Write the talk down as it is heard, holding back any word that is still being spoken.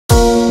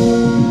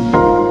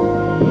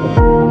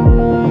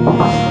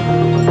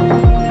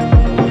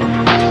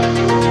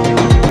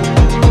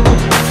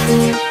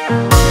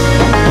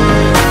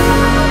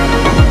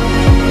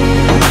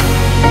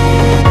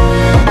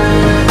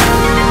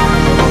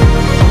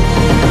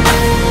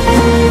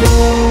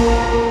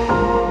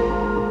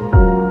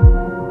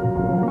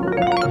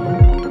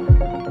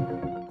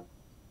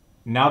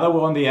Now that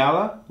we're on the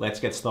hour, let's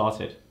get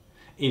started.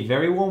 A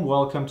very warm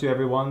welcome to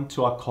everyone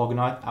to our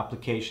Cognite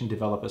Application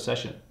Developer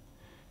session.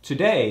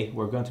 Today,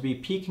 we're going to be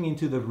peeking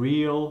into the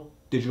real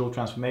digital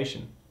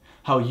transformation,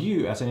 how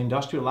you as an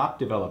industrial app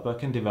developer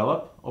can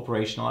develop,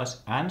 operationalize,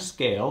 and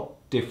scale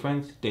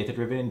different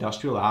data-driven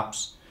industrial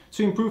apps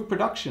to improve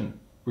production,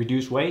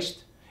 reduce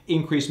waste,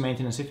 increase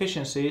maintenance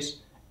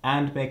efficiencies,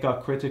 and make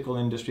our critical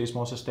industries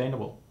more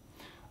sustainable.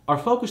 Our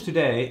focus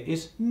today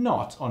is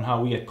not on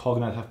how we at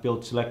Cognite have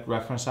built select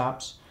reference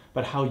apps,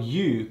 but how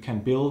you can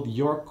build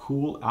your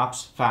cool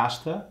apps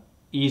faster,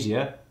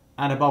 easier,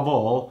 and above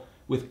all,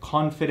 with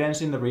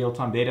confidence in the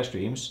real-time data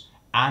streams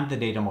and the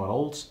data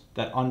models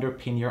that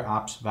underpin your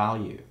app's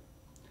value.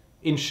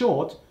 In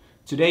short,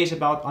 today is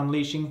about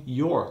unleashing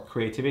your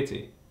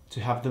creativity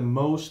to have the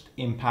most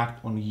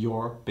impact on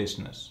your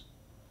business.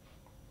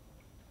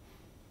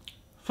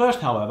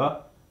 First,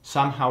 however,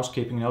 some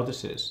housekeeping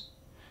notices.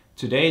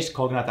 Today's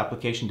Cognite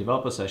Application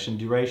Developer session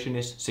duration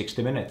is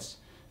 60 minutes,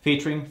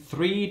 featuring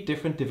 3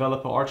 different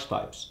developer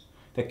archetypes: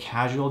 the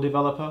casual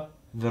developer,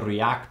 the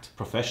React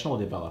professional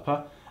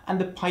developer, and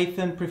the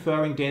Python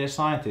preferring data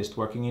scientist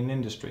working in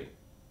industry.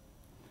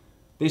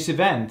 This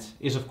event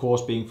is of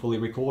course being fully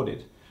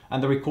recorded,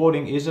 and the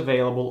recording is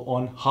available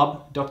on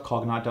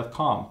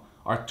hub.cognite.com,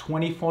 our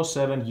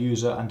 24/7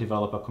 user and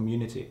developer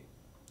community.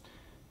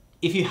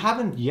 If you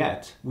haven't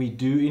yet, we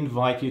do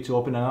invite you to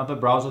open another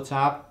browser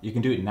tab. You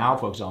can do it now,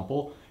 for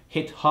example.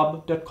 Hit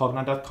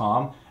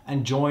hub.cognite.com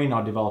and join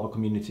our developer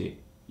community.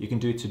 You can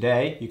do it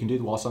today, you can do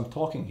it whilst I'm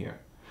talking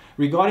here.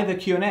 Regarding the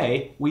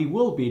Q&A, we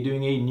will be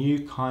doing a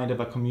new kind of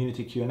a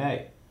community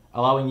Q&A,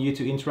 allowing you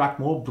to interact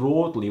more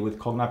broadly with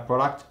Cognite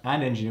product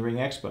and engineering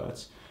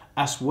experts,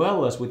 as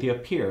well as with your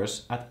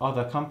peers at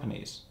other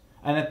companies.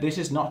 And that this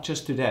is not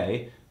just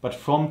today, but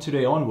from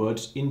today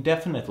onwards,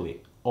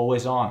 indefinitely,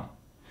 always on.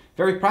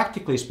 Very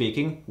practically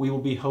speaking, we will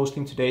be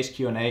hosting today's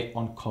Q&A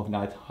on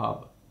Cognite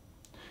Hub.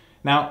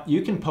 Now,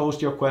 you can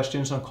post your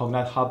questions on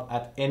Cognite Hub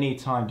at any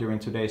time during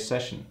today's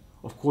session.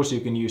 Of course, you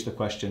can use the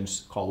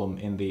questions column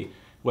in the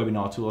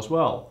webinar tool as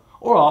well,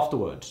 or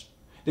afterwards.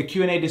 The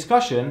Q&A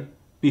discussion,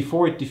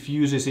 before it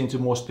diffuses into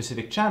more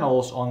specific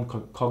channels on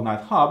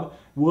Cognite Hub,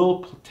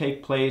 will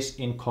take place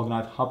in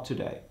Cognite Hub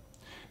today.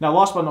 Now,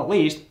 last but not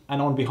least,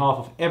 and on behalf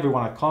of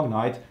everyone at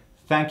Cognite,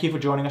 thank you for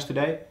joining us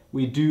today.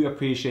 We do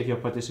appreciate your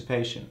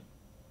participation.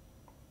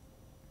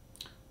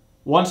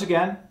 Once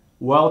again,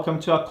 welcome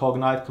to our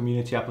Cognite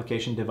Community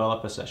Application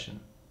Developer session.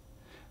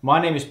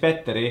 My name is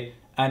Petteri,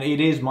 and it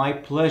is my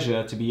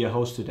pleasure to be your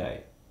host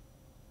today.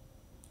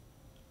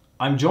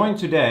 I'm joined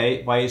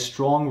today by a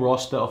strong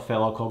roster of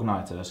fellow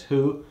Cogniters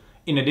who,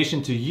 in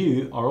addition to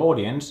you, our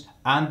audience,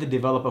 and the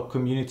developer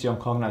community on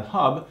Cognite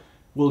Hub,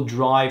 will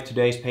drive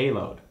today's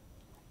payload.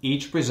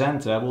 Each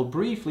presenter will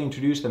briefly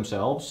introduce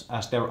themselves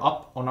as they're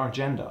up on our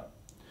agenda.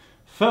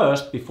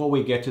 First, before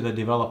we get to the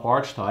developer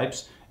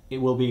archetypes,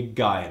 it will be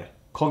Geir,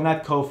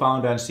 Cognite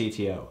co-founder and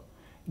CTO.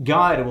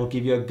 Geir will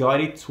give you a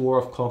guided tour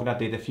of Cognite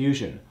Data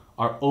Fusion,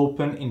 our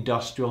open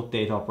industrial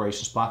data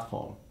operations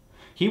platform.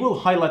 He will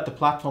highlight the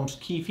platform's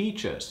key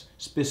features,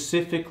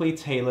 specifically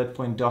tailored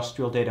for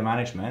industrial data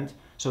management,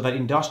 so that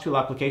industrial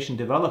application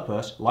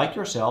developers like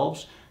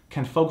yourselves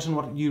can focus on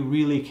what you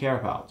really care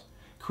about: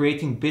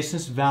 creating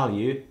business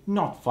value,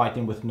 not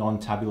fighting with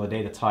non-tabular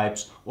data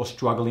types or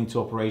struggling to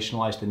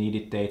operationalize the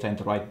needed data in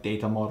the right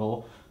data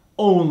model,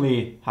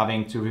 only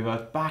having to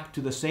revert back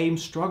to the same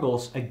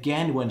struggles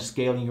again when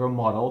scaling your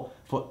model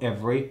for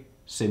every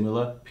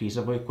similar piece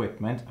of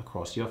equipment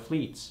across your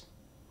fleets.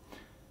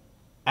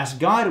 As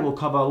Geir will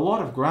cover a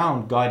lot of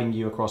ground guiding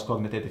you across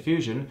Cognite Data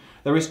Fusion,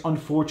 there is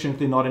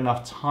unfortunately not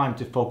enough time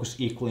to focus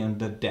equally on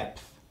the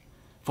depth.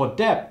 For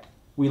depth,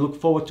 we look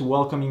forward to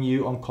welcoming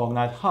you on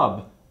Cognite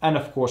Hub, and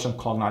of course on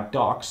Cognite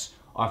Docs,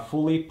 our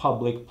fully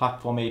public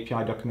platform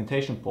API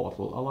documentation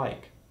portal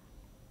alike.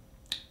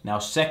 Now,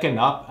 second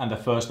up, and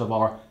the first of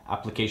our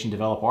application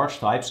developer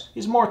archetypes,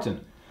 is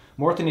Morten.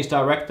 Morten is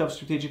Director of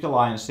Strategic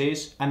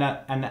Alliances and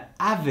an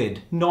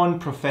avid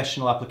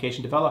non-professional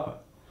application developer.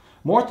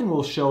 Morten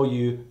will show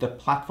you the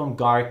platform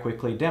Geir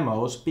quickly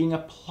demos being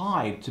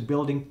applied to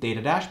building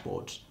data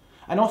dashboards,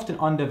 an often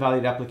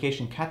undervalued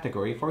application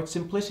category for its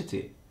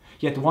simplicity,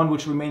 yet one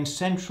which remains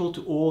central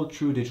to all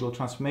true digital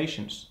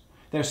transformations.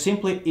 There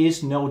simply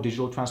is no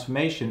digital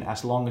transformation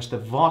as long as the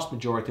vast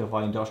majority of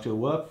our industrial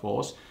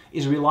workforce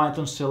is reliant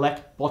on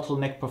select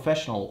bottleneck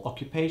professional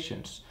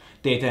occupations,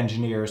 data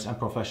engineers and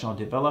professional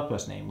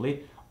developers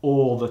namely,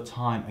 all the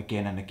time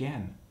again and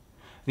again.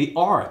 The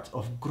art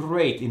of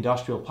great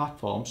industrial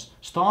platforms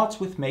starts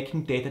with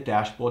making data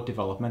dashboard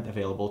development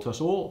available to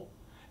us all,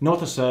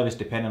 not a service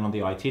dependent on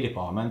the IT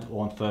department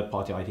or on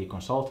third-party IT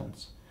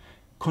consultants.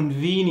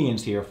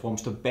 Convenience here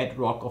forms the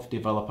bedrock of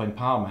developer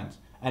empowerment,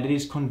 and it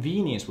is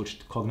convenience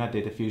which Cognite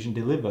Data Fusion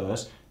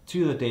delivers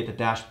to the data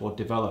dashboard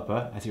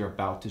developer, as you're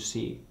about to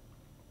see.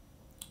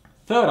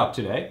 Third up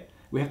today,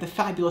 we have the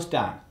fabulous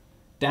Dan.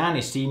 Dan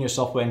is Senior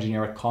Software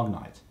Engineer at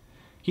Cognite.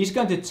 He's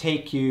going to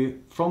take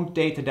you from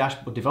data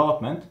dashboard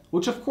development,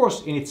 which of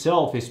course in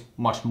itself is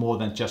much more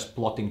than just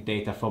plotting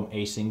data from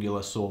a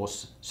singular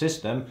source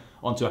system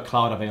onto a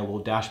cloud available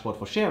dashboard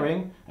for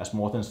sharing, as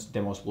Morten's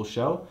demos will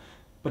show.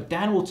 But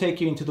Dan will take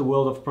you into the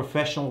world of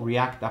professional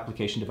React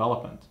application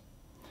development.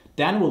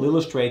 Dan will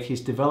illustrate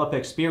his developer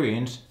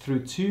experience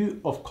through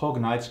two of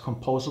Cognite's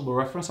composable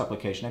reference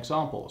application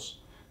examples,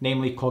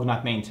 namely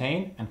Cognite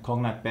Maintain and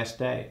Cognite Best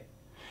Day.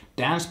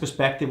 Dan's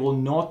perspective will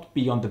not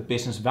be on the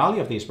business value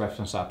of these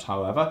reference apps,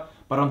 however,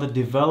 but on the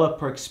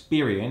developer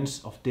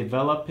experience of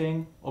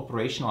developing,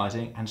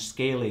 operationalizing, and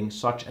scaling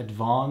such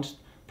advanced,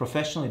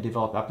 professionally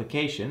developed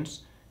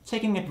applications,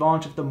 taking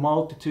advantage of the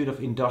multitude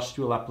of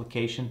industrial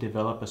application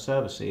developer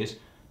services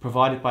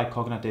provided by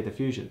Cognite Data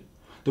Fusion,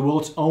 the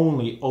world's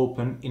only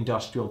open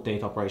industrial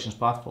data operations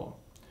platform.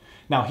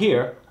 Now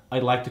here,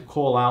 I'd like to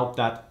call out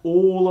that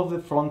all of the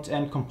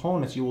front-end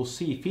components you will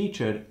see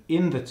featured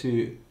in the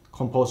two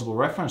composable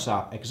reference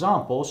app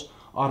examples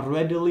are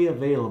readily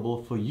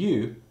available for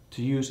you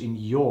to use in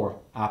your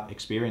app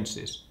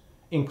experiences,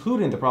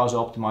 including the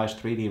browser-optimized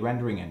 3D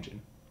rendering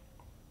engine.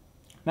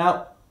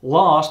 Now,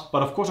 last,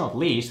 but of course not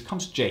least,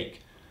 comes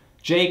Jake.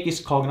 Jake is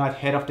Cognite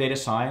Head of Data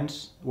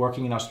Science,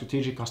 working in our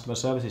Strategic Customer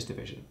Services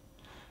division.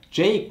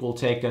 Jake will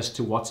take us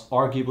to what's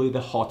arguably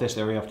the hottest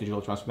area of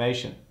digital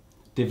transformation,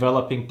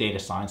 developing data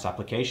science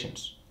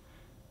applications.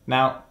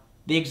 Now,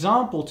 the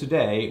example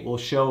today will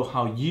show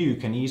how you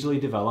can easily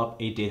develop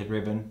a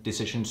data-driven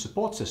decision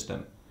support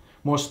system,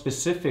 more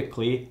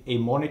specifically a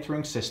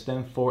monitoring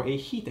system for a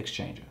heat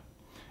exchanger,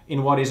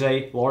 in what is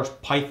a large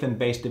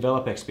Python-based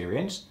developer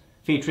experience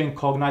featuring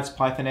Cognite's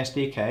Python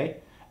SDK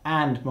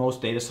and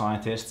most data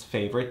scientists'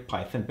 favorite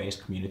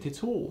Python-based community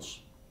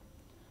tools.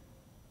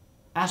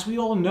 As we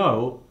all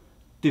know,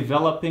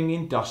 developing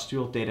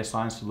industrial data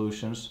science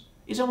solutions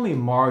is only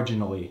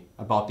marginally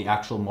about the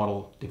actual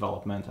model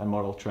development and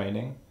model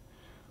training.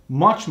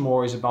 Much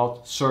more is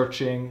about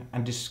searching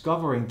and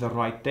discovering the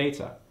right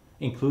data,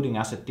 including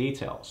asset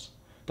details,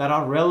 that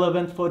are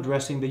relevant for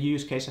addressing the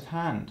use case at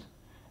hand,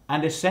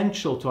 and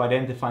essential to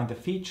identifying the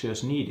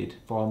features needed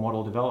for our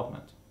model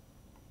development.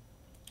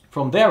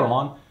 From there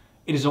on,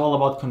 it is all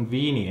about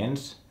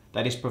convenience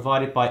that is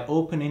provided by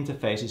open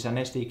interfaces and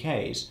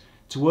SDKs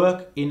to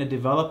work in a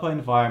developer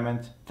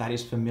environment that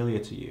is familiar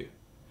to you.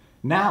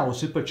 Now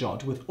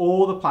supercharged with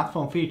all the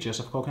platform features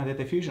of Cognite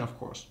Data Fusion, of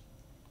course.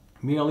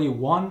 Merely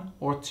 1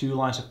 or 2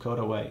 lines of code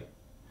away.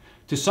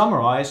 To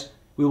summarize,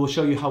 we will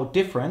show you how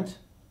different,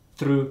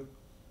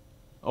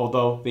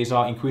 although these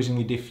are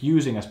increasingly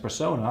diffusing as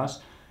personas,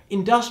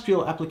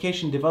 industrial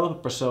application developer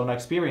persona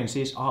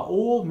experiences are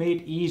all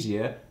made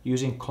easier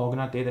using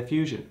Cognite Data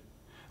Fusion,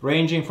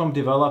 ranging from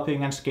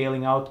developing and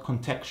scaling out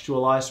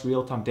contextualized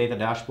real-time data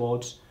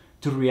dashboards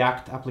to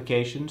React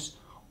applications,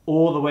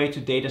 all the way to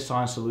data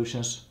science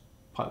solutions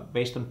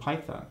based on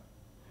Python.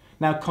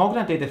 Now,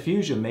 Cognite Data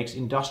Fusion makes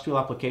industrial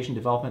application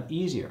development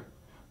easier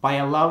by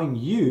allowing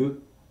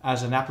you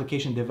as an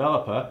application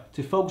developer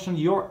to focus on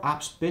your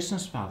app's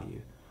business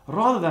value,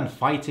 rather than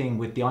fighting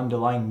with the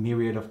underlying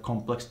myriad of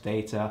complex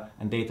data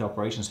and data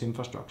operations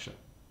infrastructure.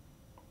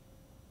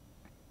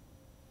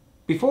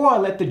 Before I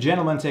let the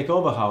gentleman take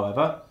over,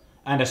 however,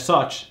 and as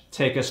such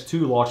take us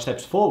 2 large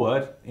steps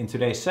forward in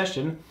today's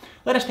session,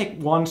 let us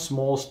take one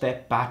small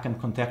step back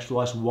and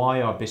contextualize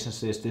why our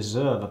businesses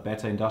deserve a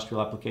better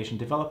industrial application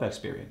developer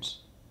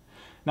experience.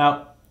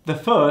 Now, the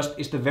first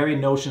is the very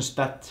notions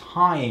that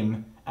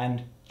time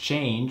and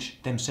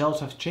change themselves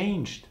have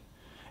changed.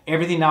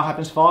 Everything now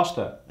happens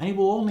faster, and it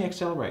will only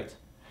accelerate.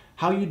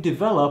 How you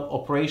develop,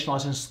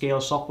 operationalize, and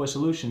scale software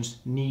solutions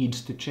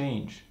needs to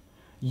change.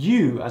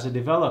 You, as a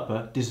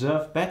developer,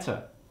 deserve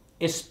better,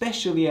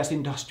 especially as the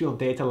industrial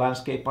data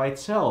landscape by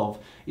itself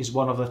is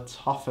one of the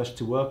toughest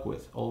to work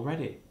with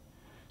already.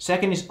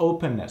 Second is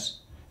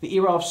openness. The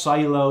era of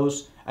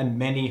silos and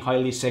many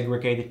highly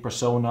segregated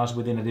personas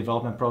within a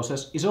development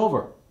process is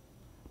over,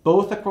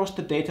 both across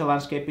the data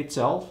landscape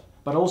itself,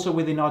 but also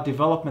within our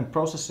development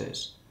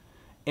processes.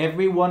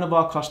 Every one of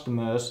our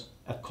customers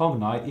at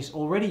Cognite is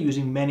already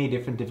using many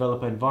different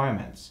developer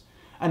environments,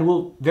 and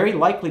will very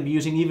likely be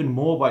using even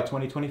more by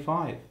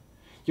 2025.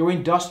 Your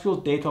industrial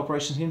data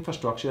operations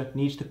infrastructure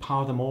needs to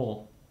power them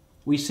all.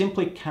 We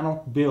simply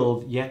cannot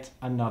build yet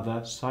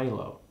another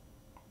silo.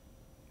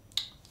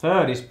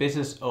 Third is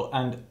business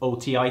and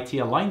OT/IT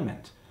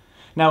alignment.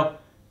 Now,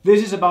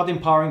 this is about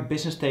empowering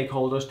business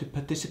stakeholders to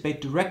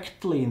participate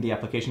directly in the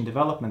application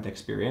development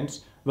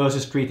experience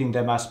versus treating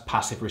them as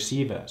passive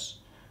receivers.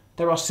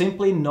 There are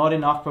simply not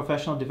enough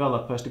professional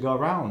developers to go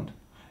around,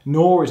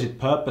 nor is it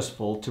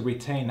purposeful to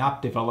retain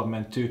app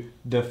development to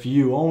the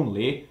few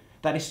only.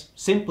 That is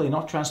simply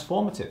not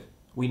transformative.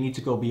 We need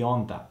to go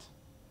beyond that.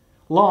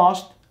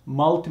 Last,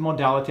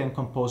 multimodality and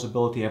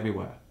composability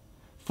everywhere.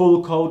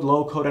 Full code,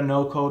 low code, and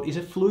no code is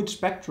a fluid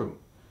spectrum.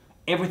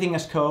 Everything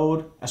as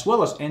code, as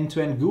well as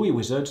end-to-end GUI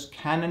wizards,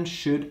 can and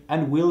should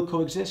and will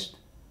coexist.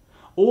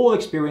 All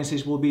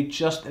experiences will be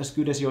just as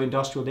good as your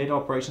industrial data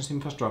operations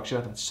infrastructure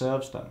that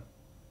serves them.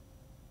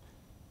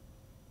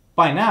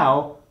 By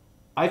now,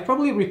 I've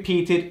probably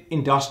repeated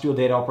industrial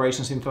data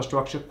operations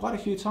infrastructure quite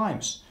a few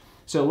times.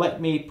 So let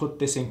me put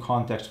this in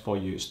context for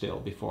you still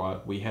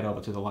before we head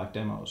over to the live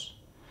demos.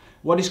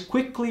 What is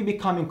quickly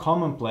becoming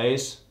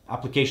commonplace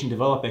application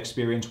developer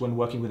experience when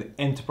working with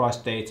enterprise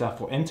data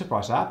for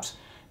enterprise apps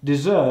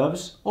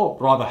deserves, or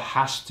rather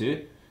has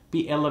to,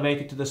 be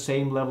elevated to the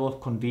same level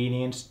of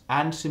convenience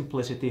and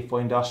simplicity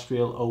for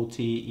industrial,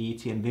 OT,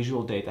 ET, and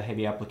visual data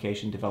heavy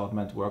application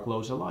development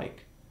workloads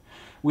alike.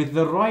 With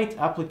the right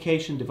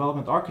application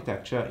development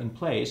architecture in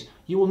place,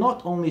 you will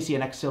not only see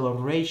an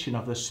acceleration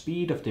of the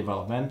speed of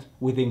development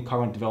within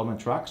current development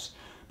tracks,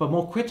 but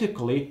more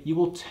critically, you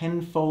will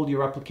tenfold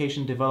your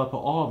application developer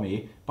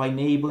army by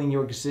enabling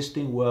your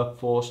existing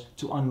workforce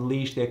to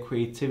unleash their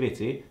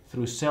creativity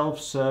through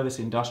self-service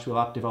industrial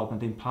app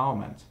development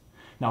empowerment.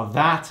 Now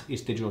that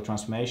is digital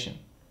transformation.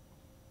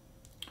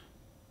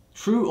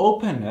 True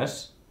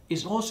openness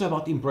is also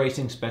about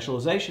embracing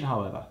specialization,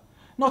 however.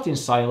 Not in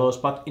silos,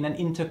 but in an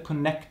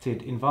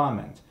interconnected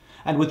environment,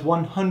 and with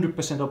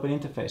 100% open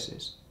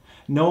interfaces.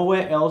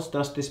 Nowhere else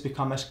does this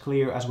become as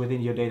clear as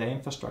within your data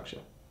infrastructure.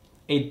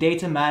 A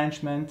data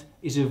management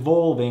is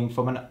evolving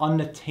from an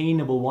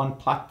unattainable one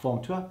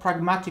platform to a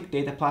pragmatic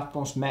data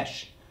platforms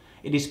mesh.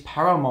 It is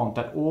paramount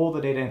that all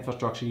the data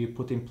infrastructure you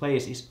put in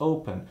place is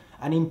open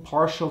and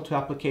impartial to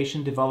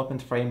application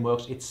development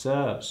frameworks it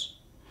serves.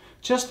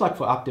 Just like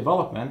for app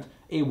development,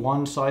 a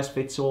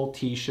one-size-fits-all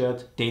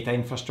t-shirt data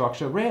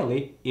infrastructure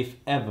rarely, if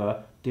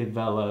ever,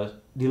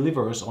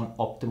 delivers on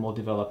optimal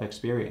developer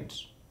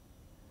experience.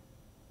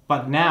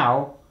 But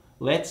now,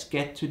 let's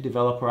get to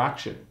developer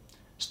action.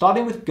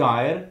 Starting with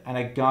Guide and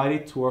a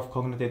guided tour of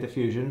Cognite Data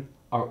Fusion,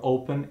 our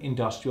open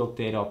industrial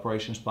data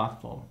operations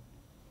platform.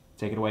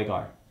 Take it away,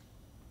 Guy.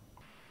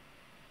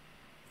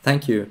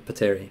 Thank you,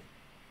 Petteri.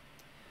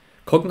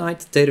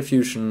 Cognite Data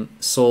Fusion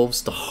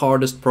solves the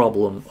hardest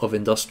problem of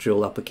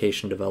industrial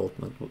application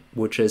development,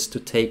 which is to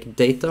take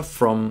data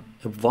from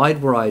a wide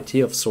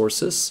variety of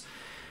sources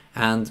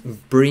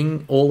and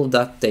bring all of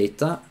that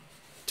data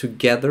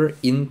together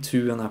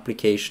into an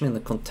application in a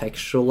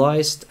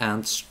contextualized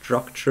and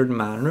structured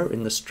manner,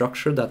 in the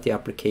structure that the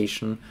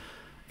application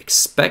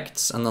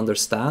expects and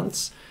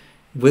understands,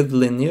 with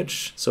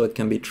lineage so it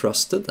can be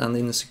trusted, and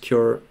in a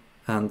secure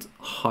and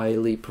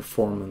highly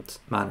performant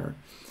manner.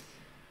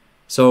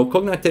 So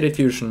Cognite Data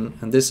Fusion,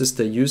 and this is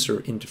the user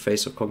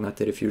interface of Cognite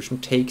Data Fusion,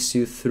 takes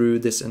you through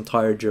this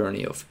entire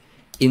journey of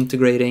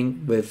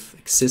integrating with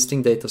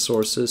existing data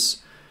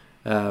sources,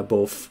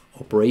 both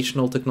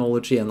operational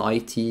technology and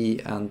IT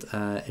and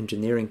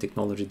engineering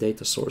technology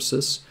data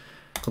sources,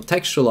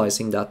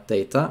 contextualizing that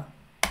data,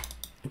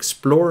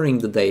 exploring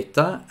the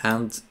data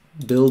and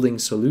building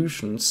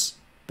solutions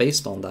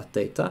based on that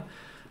data,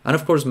 and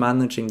of course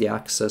managing the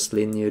access,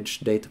 lineage,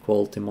 data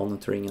quality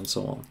monitoring, and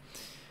so on.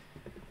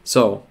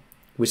 So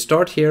we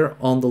start here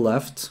on the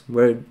left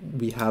where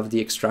we have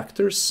the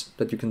extractors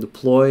that you can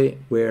deploy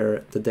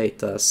where the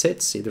data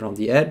sits, either on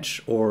the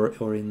edge or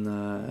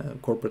in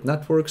corporate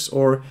networks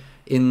or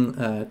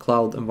in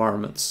cloud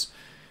environments.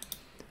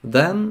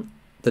 Then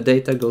the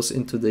data goes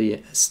into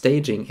the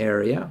staging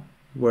area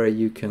where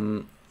you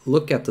can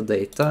look at the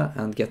data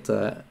and get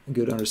a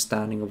good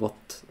understanding of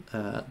what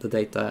the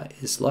data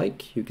is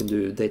like. You can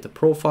do data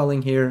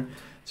profiling here,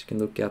 so you can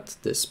look at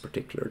this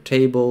particular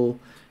table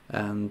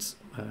and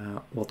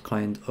what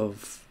kind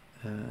of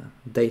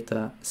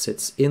data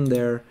sits in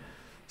there.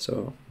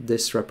 So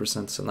this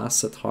represents an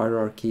asset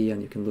hierarchy,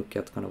 and you can look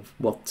at kind of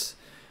what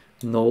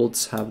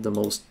nodes have the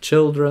most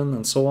children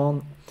and so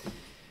on.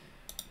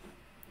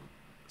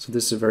 So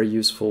this is a very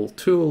useful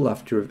tool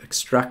after you've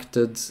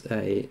extracted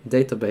a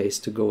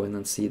database to go in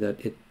and see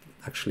that it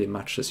actually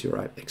matches your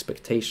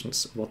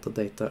expectations of what the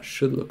data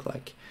should look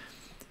like.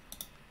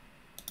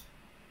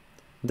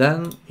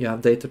 Then you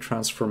have data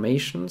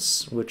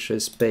transformations, which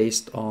is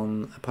based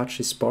on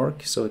Apache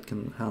Spark, so it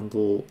can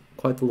handle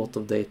quite a lot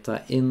of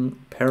data in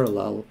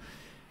parallel.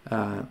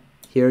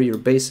 Here you're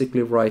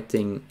basically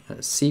writing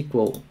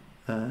SQL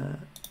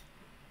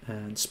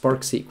and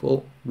Spark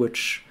SQL,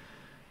 which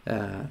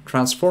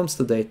transforms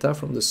the data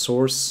from the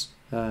source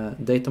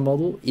data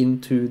model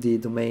into the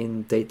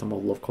domain data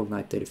model of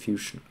Cognite Data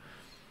Fusion.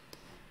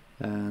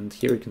 And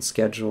here you can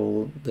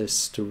schedule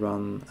this to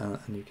run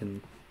and you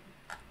can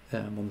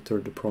monitor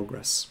the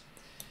progress.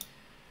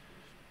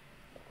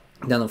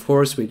 Then of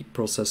course we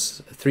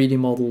process 3D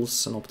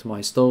models and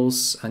optimize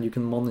those, and you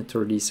can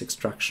monitor these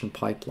extraction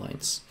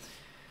pipelines.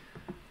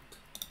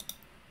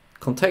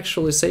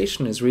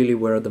 Contextualization is really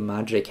where the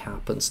magic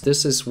happens.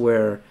 This is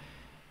where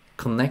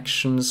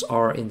connections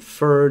are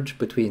inferred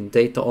between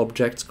data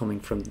objects coming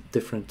from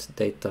different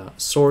data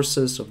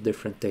sources of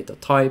different data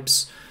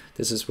types.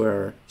 This is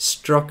where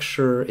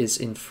structure is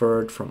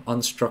inferred from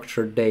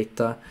unstructured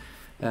data.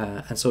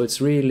 And so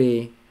it's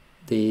really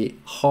the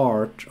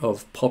heart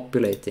of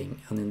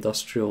populating an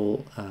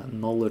industrial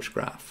knowledge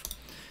graph.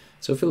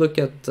 So if you look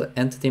at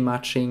entity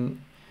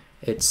matching,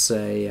 it's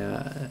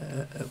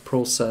a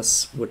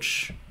process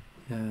which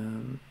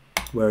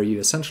where you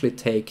essentially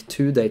take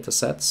two data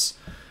sets.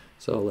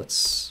 So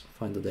let's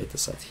find the data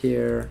set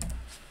here.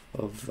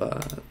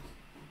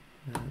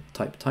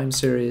 type time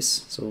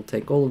series. So we'll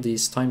take all of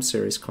these time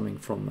series coming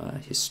from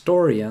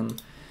historian,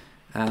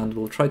 and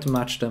we'll try to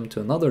match them to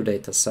another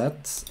data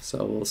set.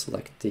 So we'll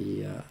select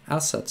the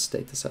assets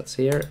data sets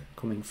here,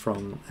 coming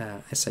from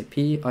SAP,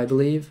 I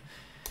believe.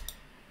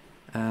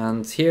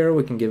 And here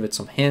we can give it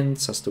some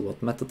hints as to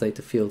what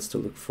metadata fields to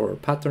look for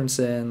patterns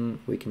in.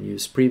 We can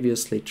use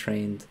previously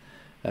trained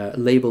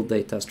labeled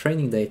data as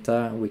training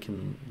data. We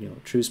can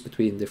choose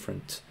between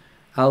different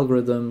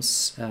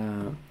algorithms,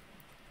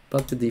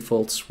 but the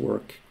defaults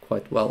work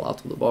quite well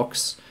out of the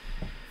box.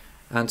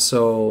 And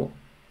so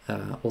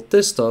what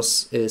this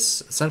does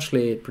is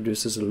essentially it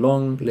produces a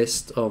long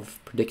list of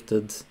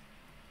predicted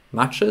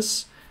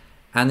matches,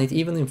 and it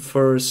even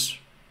infers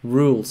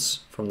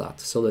rules from that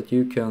so that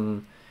you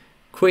can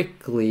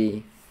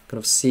quickly kind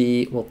of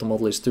see what the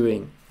model is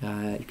doing.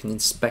 You can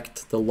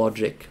inspect the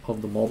logic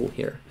of the model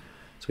here.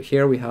 So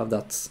here we have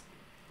that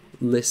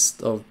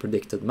list of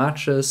predicted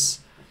matches,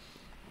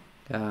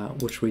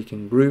 which we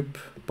can group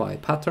by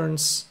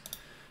patterns.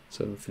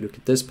 So if you look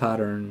at this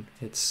pattern,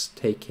 it's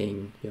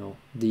taking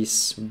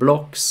these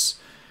blocks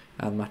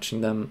and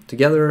matching them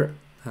together.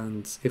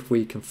 And if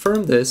we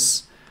confirm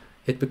this,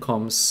 it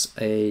becomes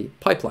a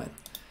pipeline.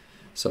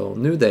 So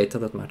new data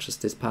that matches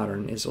this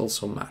pattern is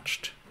also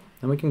matched.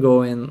 And we can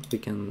go in, we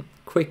can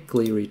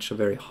quickly reach a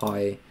very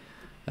high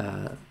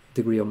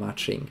degree of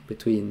matching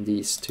between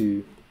these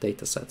two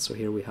data sets. So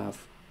here we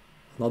have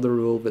another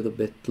rule with a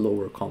bit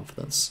lower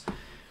confidence.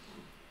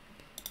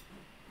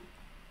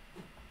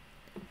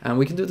 And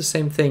we can do the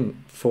same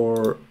thing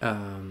for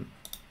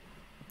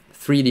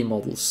 3D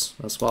models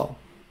as well.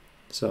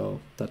 So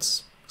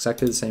that's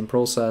exactly the same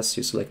process.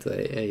 You select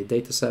a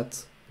data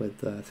set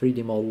with a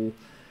 3D model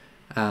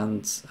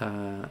and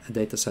a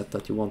data set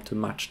that you want to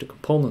match the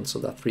components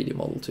of that 3D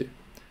model to.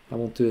 I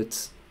won't do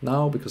it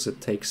now because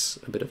it takes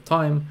a bit of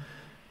time,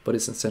 but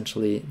it's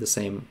essentially the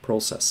same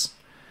process.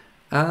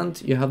 And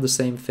you have the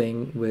same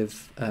thing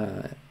with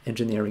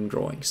engineering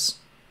drawings.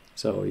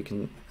 So you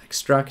can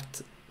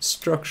extract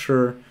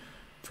structure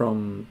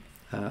from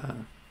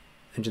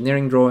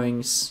engineering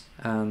drawings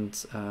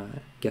and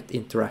get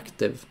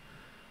interactive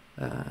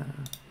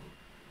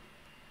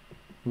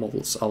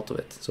models out of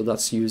it. So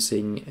that's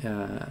using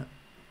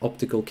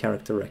optical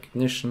character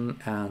recognition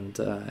and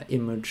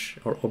image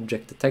or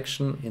object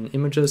detection in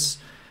images.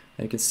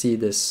 And you can see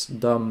this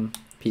dumb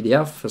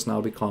PDF has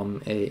now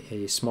become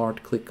a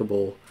smart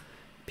clickable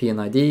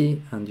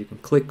PNID, and you can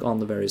click on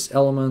the various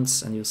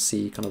elements and you'll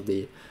see kind of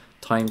the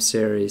time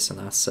series and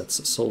assets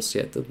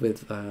associated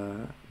with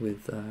a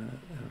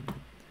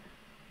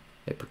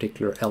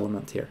particular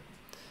element here.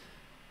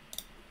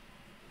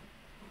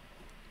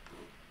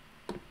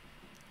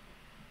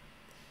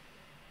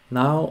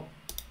 Now,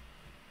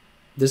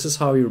 this is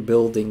how you're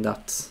building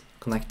that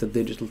connected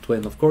digital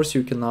twin. Of course,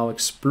 you can now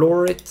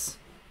explore it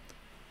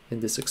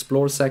in this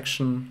explore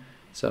section.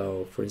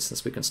 So, for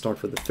instance, we can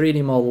start with the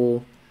 3D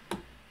model,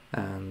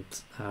 and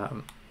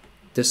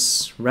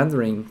this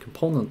rendering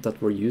component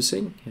that we're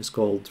using is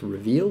called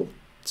Reveal.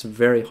 It's a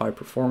very high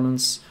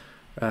performance,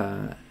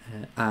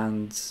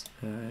 and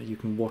you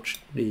can watch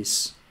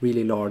these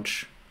really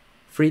large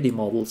 3D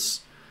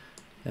models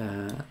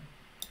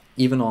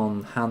even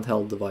on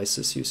handheld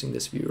devices using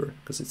this viewer,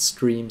 because it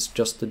streams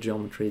just the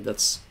geometry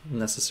that's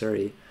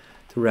necessary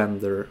to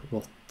render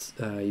what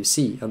you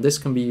see. And this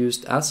can be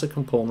used as a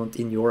component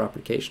in your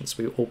applications.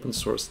 We open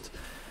sourced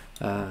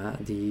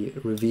the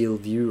Reveal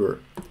viewer,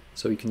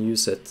 so you can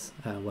use it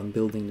when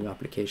building new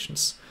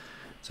applications.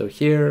 So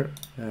here,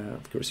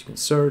 of course, you can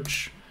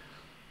search,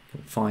 you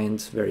can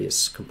find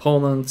various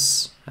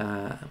components,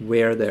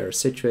 where they're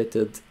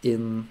situated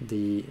in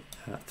the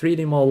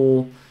 3D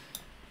model,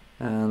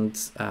 and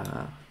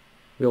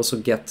we also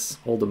get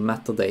all the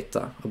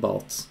metadata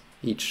about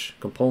each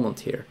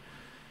component here.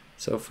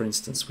 So for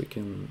instance, we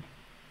can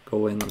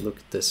go in and look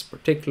at this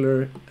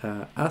particular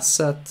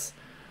asset.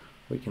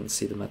 We can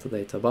see the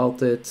metadata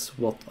about it,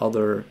 what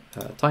other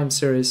time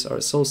series are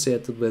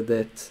associated with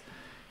it.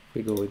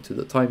 We go into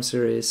the time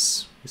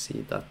series, we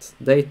see that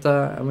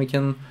data, and we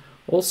can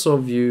also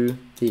view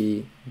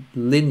the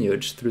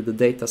lineage through the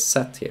data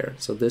set here.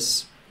 So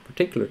this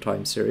particular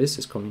time series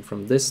is coming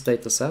from this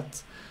data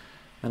set.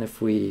 And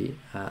if we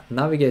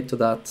navigate to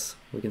that,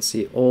 we can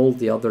see all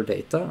the other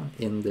data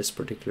in this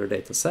particular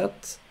data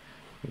set.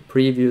 We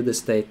preview this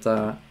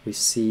data, we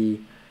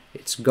see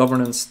its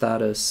governance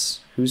status,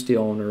 who's the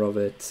owner of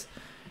it,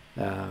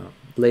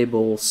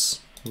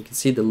 labels. We can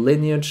see the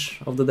lineage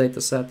of the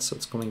data set, so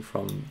it's coming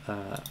from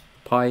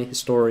Pi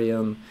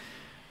historian,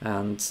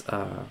 and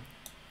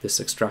this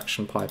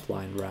extraction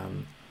pipeline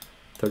ran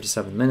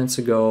 37 minutes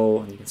ago,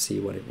 and you can see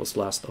when it was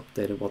last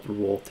updated, what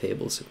raw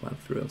tables it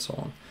went through, and so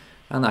on.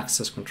 And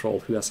access control,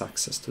 who has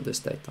access to this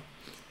data.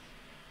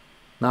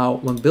 Now,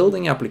 when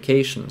building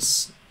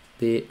applications,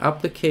 the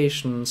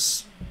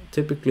applications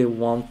typically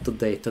want the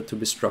data to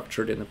be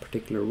structured in a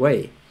particular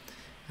way.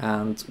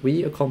 And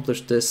we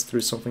accomplish this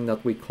through something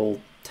that we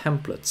call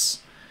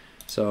templates.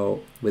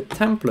 So with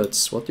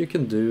templates, what you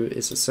can do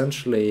is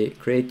essentially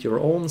create your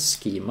own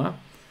schema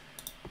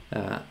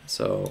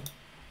So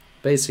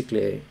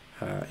basically,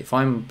 if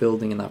I'm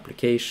building an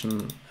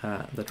application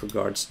that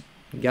regards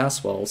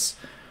gas wells,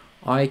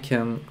 I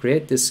can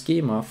create this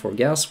schema for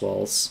gas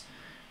wells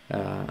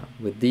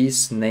with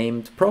these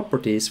named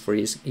properties for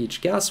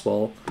each gas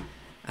well,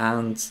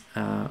 and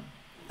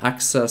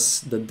access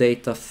the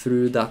data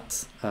through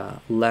that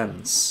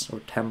lens or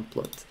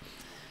template.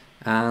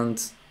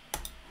 And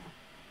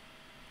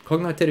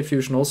Cognite Data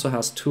Fusion also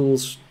has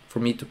tools for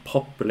me to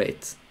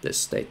populate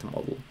this data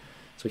model.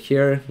 So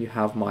here you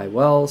have my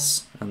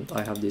wells, and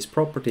I have these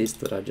properties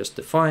that I just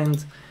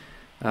defined.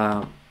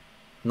 Now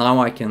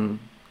I can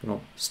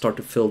start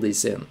to fill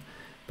these in.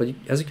 But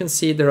as you can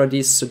see, there are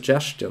these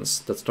suggestions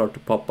that start to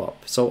pop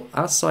up. So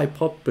as I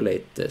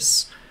populate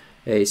this,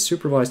 a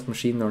supervised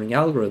machine learning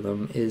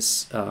algorithm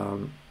is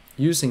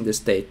using this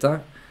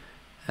data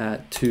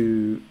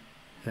to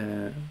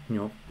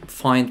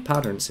find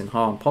patterns in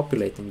how I'm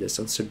populating this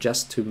and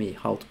suggest to me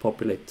how to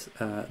populate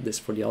this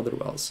for the other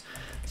wells.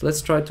 So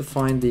let's try to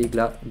find the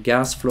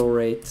gas flow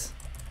rate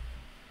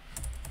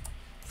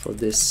for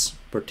this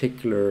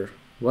particular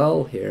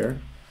well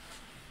here.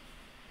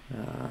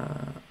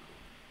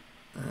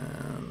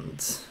 And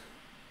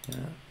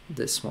yeah,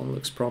 this one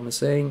looks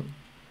promising.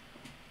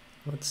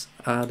 Let's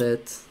add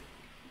it.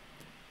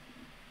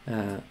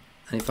 And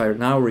if I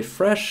now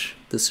refresh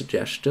the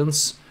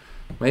suggestions,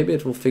 maybe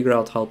it will figure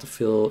out how to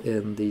fill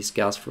in these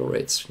gas flow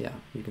rates. Yeah,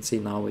 you can see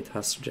now it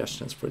has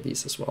suggestions for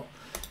these as well.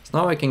 So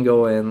now I can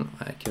go in,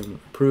 I can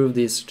approve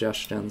these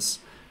suggestions,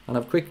 and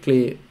I've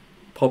quickly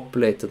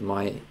populated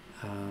my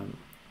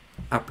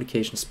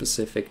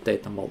application-specific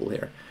data model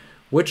here,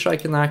 which I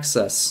can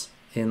access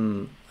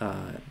in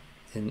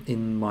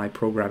my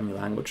programming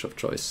language of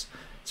choice.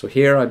 So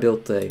here I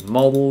built a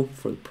model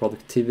for the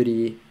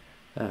productivity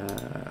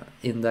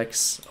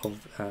index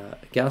of a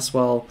gas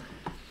well.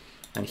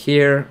 And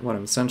here, what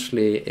I'm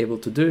essentially able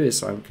to do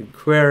is I can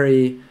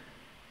query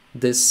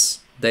this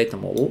data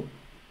model,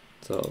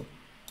 so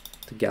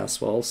the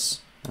gas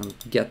wells, and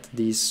get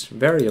these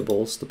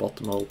variables, the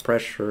bottom hole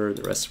pressure,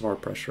 the reservoir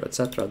pressure,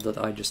 etc., that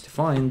I just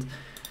defined.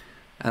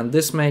 And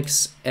this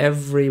makes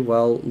every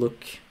well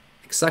look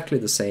exactly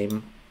the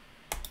same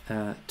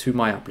to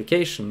my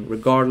application,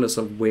 regardless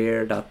of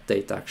where that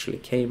data actually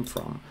came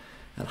from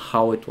and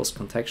how it was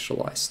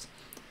contextualized.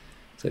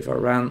 So if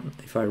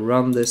I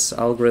run this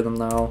algorithm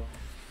now,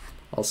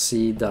 I'll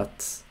see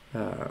that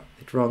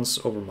it runs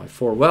over my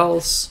 4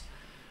 wells.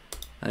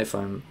 And if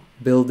I'm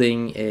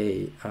building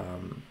a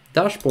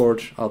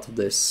dashboard out of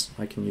this,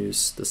 I can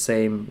use the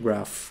same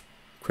graph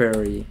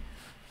query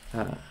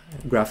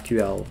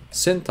GraphQL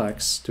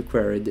syntax to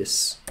query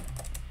this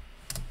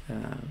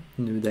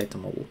new data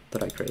model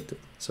that I created.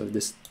 So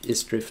this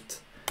isDrift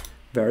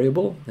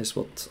variable is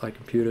what I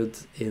computed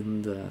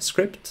in the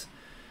script,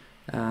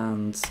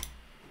 and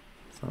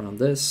if I run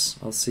this,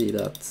 I'll see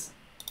that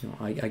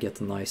I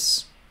get a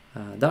nice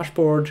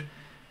dashboard.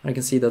 I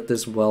can see that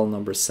this well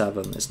number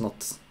 7 is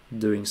not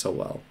doing so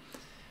well.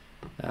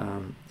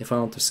 If I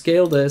want to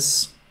scale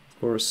this, of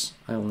course,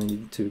 I only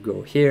need to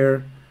go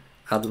here,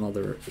 add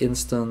another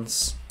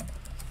instance.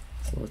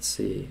 So let's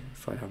see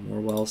if I have more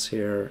wells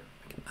here.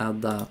 I can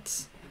add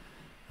that,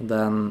 and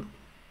then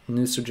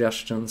new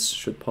suggestions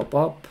should pop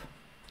up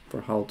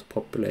for how to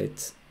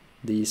populate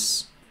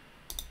these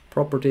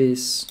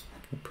properties.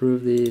 I can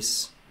approve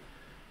these,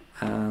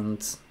 and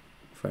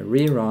if I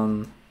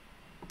rerun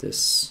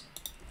this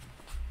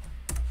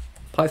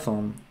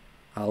Python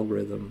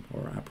algorithm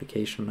or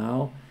application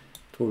now,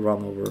 it will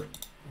run over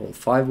all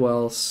 5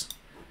 wells.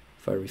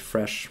 If I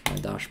refresh my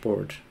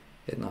dashboard,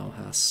 it now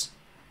has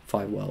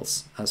 5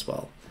 wells as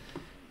well.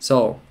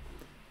 So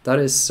that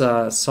is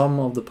some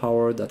of the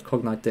power that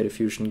Cognite Data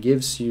Fusion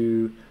gives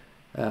you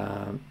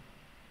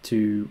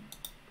to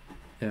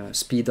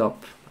speed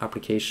up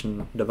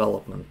application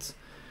development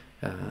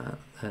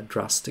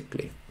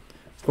drastically.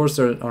 Of course,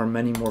 there are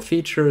many more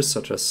features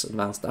such as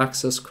advanced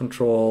access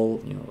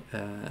control,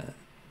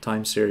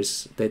 time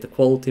series data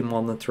quality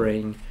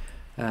monitoring,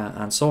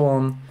 and so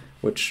on,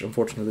 which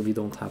unfortunately we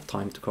don't have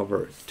time to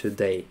cover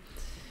today.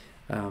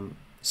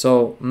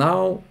 So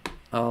now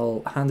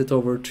I'll hand it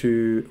over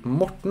to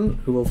Morten,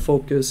 who will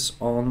focus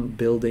on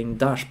building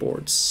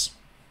dashboards.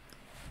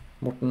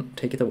 Morten,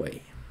 take it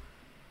away.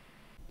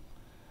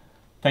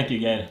 Thank you,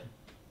 Geir.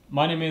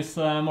 My name is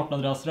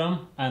Morten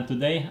Andreasström, and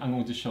today I'm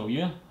going to show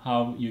you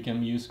how you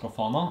can use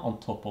Grafana on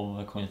top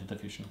of Cognite Data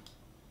Fusion.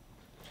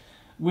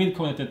 With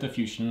Cognite Data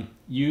Fusion,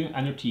 you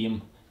and your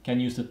team can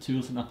use the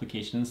tools and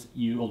applications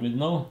you already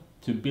know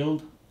to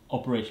build,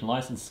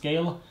 operationalize, and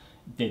scale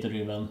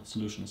data-driven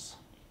solutions.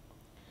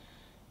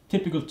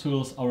 Typical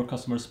tools our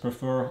customers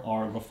prefer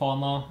are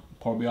Grafana,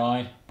 Power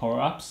BI, Power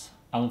Apps,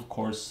 and of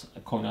course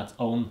Cognite's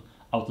own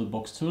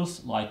out-of-the-box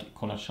tools like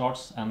Cognite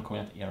Charts and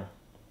Cognite Air.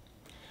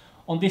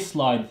 On this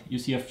slide, you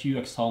see a few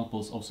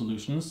examples of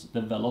solutions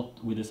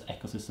developed with this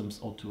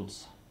ecosystems of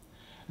tools,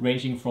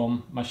 ranging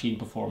from machine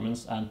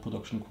performance and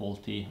production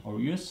quality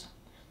overviews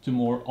to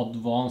more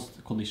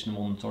advanced condition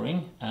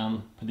monitoring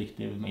and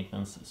predictive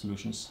maintenance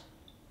solutions.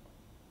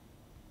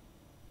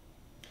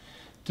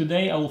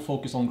 Today I will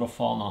focus on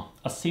Grafana,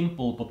 a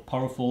simple but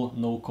powerful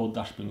no-code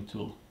dashboarding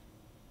tool.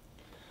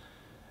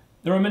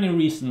 There are many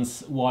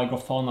reasons why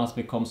Grafana has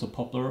become so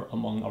popular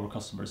among our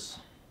customers.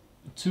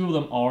 Two of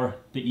them are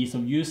the ease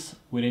of use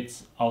with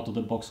its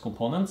out-of-the-box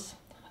components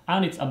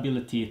and its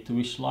ability to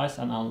visualize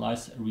and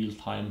analyze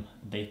real-time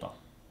data.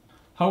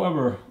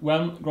 However,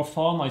 when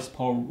Grafana is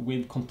powered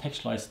with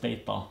contextualized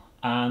data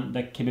and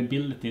the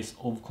capabilities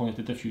of Cognite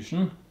Data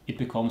Fusion, it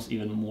becomes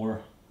even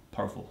more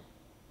powerful.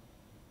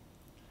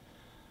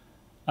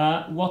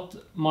 What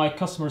my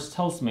customers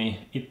tells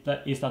me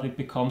is that it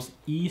becomes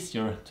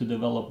easier to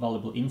develop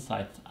valuable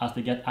insight as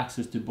they get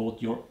access to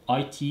both your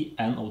IT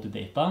and OT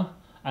data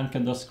and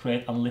can thus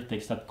create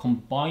analytics that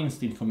combines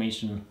the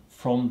information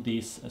from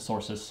these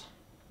sources.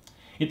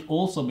 It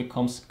also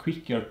becomes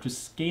quicker to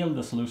scale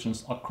the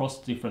solutions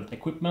across different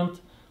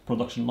equipment,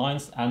 production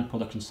lines and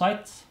production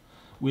sites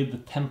with the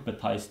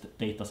templatized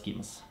data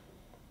schemas.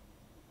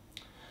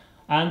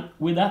 And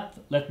with that,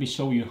 let me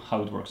show you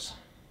how it works.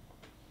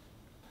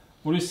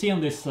 What you see on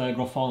this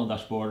Grafana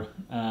dashboard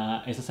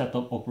is a set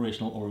of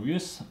operational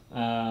overviews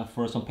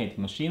for some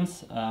painting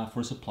machines for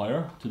a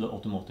supplier to the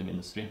automotive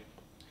industry.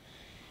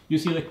 You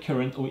see the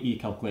current OE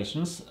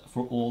calculations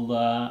for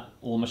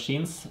all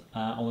machines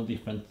on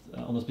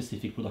a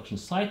specific production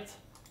site,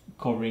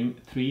 covering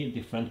 3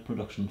 different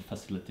production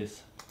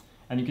facilities.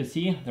 And you can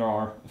see there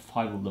are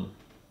 5 of them.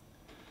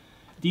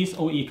 These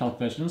OE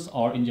calculations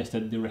are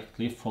ingested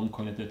directly from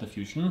Cognite Data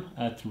Fusion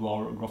through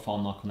our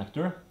Grafana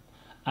connector.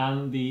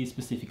 And the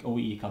specific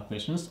OE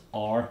calculations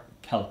are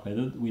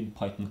calculated with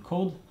Python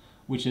code,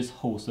 which is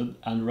hosted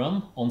and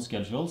run on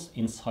schedules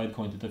inside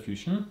Cognite Data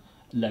Fusion,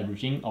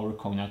 leveraging our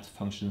Cognite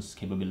functions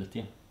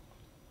capability.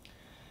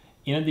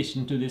 In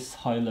addition to this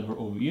high-level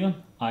overview,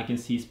 I can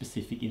see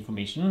specific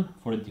information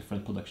for the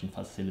different production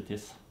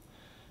facilities.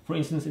 For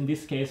instance, in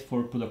this case,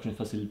 for production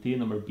facility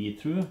number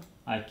B2,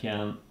 I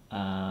can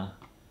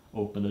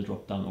open the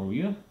drop-down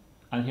overview,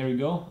 and here we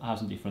go. I have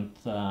some different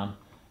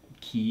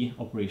key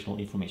operational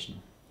information.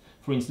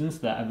 For instance,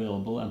 the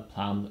available and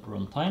planned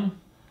runtime.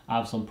 I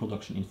have some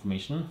production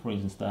information, for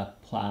instance, the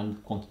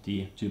planned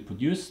quantity to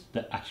produce,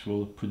 the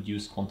actual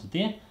produced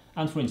quantity,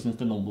 and for instance,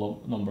 the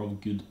number of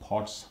good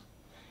parts.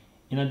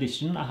 In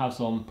addition, I have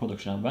some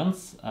production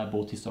events,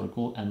 both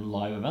historical and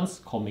live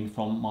events, coming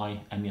from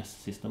my MES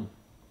system.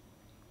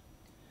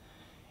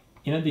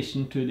 In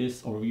addition to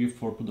this overview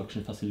for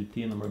production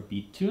facility number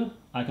B2,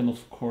 I can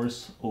of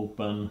course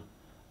open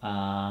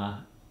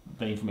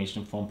the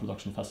information from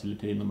production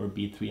facility number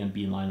B3 and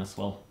B9 as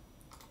well.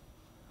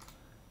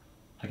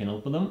 I can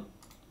open them,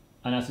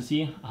 and as you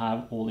see, I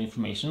have all the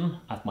information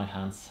at my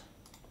hands.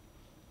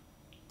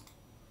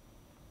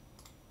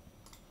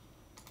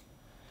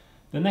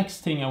 The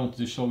next thing I wanted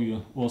to show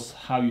you was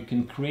how you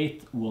can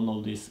create one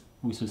of these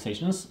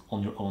visualizations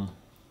on your own.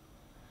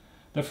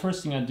 The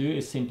first thing I do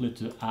is simply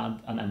to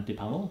add an empty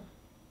panel.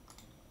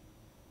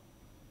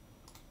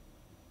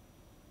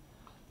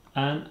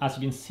 And as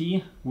you can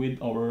see with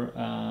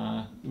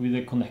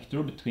the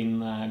connector between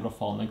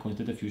Grafana and Cognite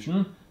Data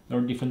Fusion, there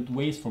are different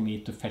ways for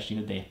me to fetching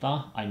the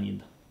data I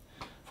need.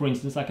 For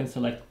instance, I can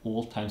select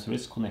all time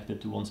series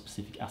connected to one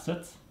specific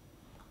asset.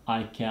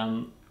 I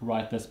can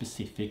write a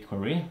specific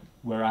query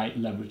where I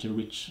leverage the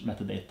rich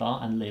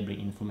metadata and labeling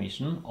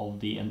information of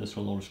the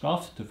industrial knowledge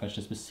graph to fetch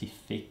the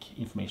specific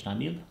information I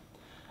need.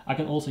 I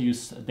can also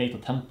use data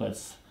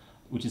templates,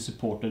 which is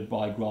supported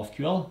by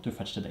GraphQL, to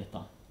fetch the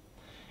data.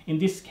 In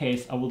this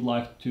case, I would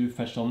like to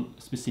fetch some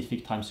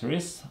specific time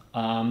series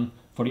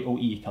for the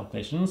OE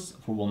calculations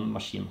for one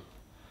machine.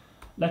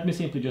 Let me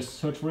simply just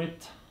search for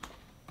it,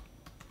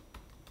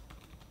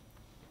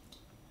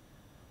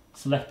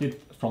 select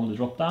it from the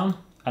drop-down,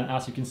 and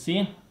as you can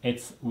see,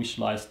 it's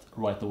visualized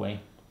right away.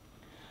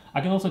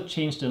 I can also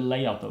change the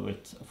layout of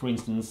it. For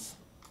instance,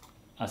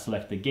 I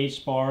select the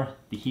gauge bar,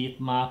 the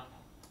heat map,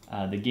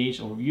 the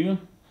gauge overview,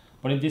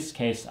 but in this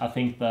case, I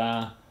think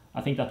that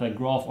the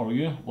graph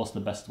overview was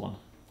the best one.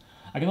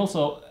 I can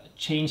also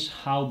change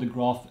how the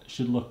graph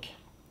should look.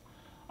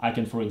 I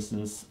can, for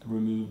instance,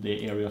 remove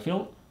the area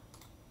fill.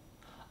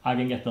 I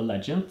can get the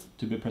legend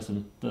to be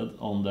presented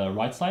on the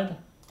right side.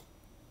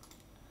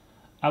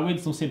 And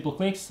with some simple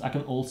clicks, I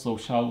can also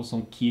show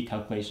some key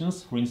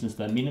calculations, for instance,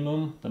 the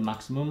minimum, the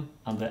maximum,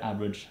 and the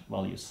average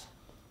values.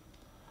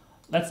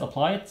 Let's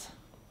apply it,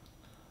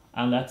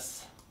 and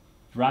let's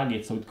drag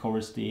it so it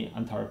covers the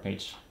entire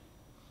page.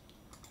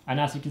 And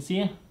as you can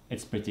see,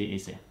 it's pretty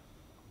easy.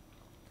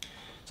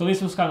 So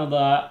this was kind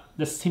of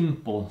the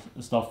simple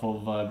stuff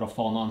of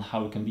Grafana and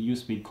how it can be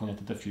used with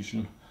Cognite Data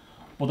Fusion.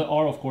 But there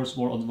are of course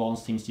more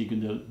advanced things you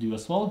can do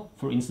as well.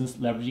 For instance,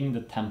 leveraging the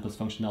templates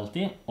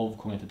functionality of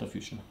Cognite Data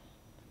Fusion.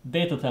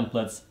 Data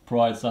templates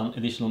provides an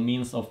additional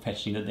means of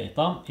fetching the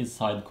data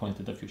inside Cognite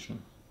Data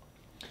Fusion.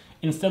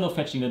 Instead of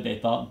fetching the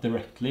data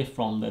directly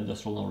from the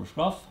industrial knowledge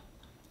graph,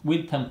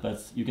 with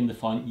templates you can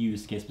define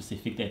use case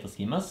specific data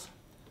schemas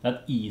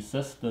that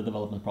eases the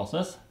development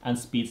process and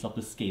speeds up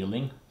the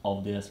scaling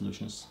of the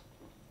solutions.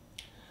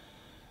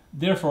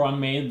 Therefore, I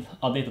made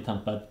a data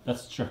template that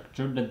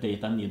structured the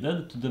data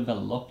needed to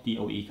develop the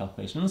OE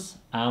calculations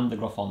and the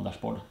Grafana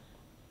dashboard.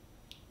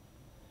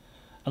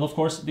 And of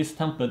course, this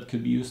template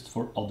could be used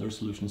for other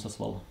solutions as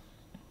well.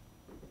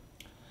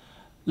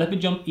 Let me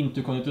jump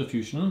into Cognite Data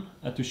Fusion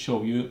to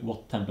show you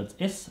what templates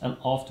is, and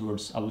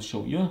afterwards I will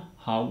show you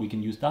how we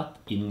can use that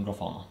in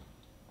Grafana.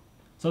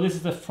 So this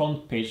is the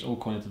front page of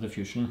Cognite Data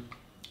Fusion,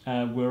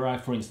 where I,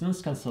 for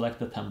instance, can select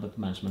the template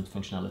management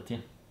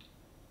functionality.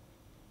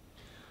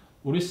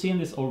 What you see in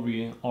this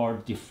overview are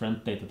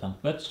different data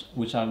templates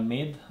which I've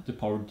made to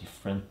power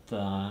different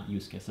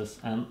use cases,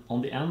 and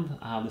on the end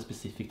I have the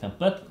specific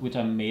template which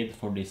I made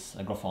for this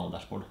Grafana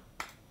dashboard.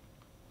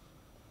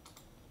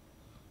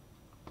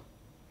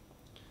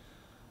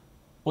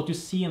 What you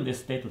see in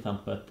this data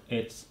template,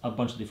 it's a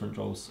bunch of different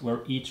rows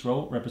where each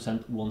row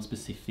represents one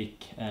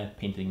specific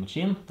painting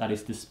machine that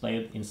is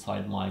displayed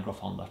inside my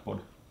Grafana dashboard,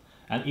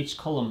 and each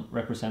column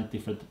represents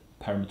different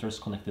parameters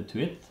connected to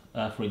it,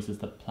 for instance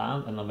the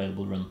planned and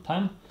available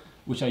runtime,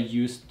 which I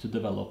used to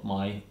develop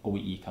my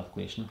OEE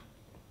calculation.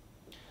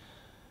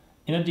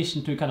 In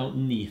addition to kind of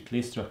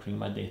neatly structuring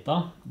my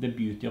data, the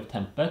beauty of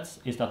templates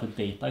is that the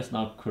data is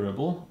now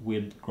queryable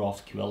with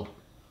GraphQL.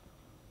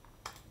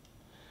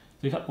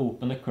 So if I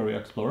open the Query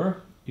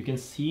Explorer, you can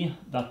see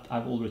that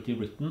I've already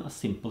written a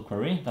simple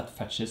query that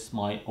fetches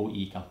my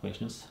OEE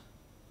calculations.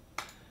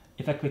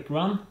 If I click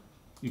Run,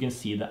 you can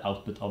see the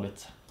output of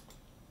it.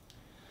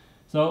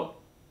 So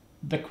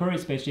the query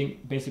is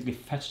basically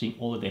fetching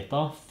all the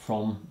data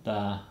from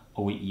the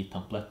OEE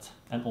template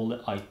and all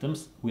the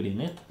items within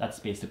it. That's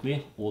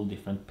basically all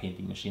different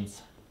painting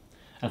machines.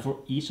 And for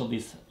each of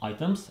these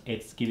items,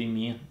 it's giving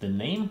me the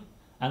name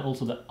and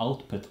also the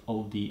output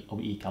of the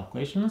OEE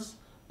calculations,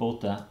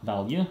 both the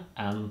value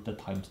and the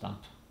timestamp.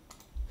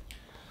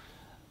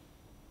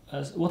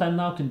 What I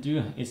now can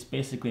do is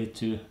basically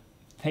to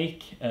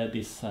take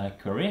this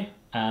query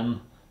and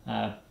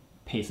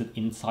paste it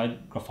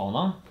inside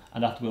Grafana,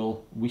 and that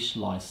will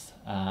visualize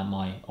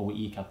my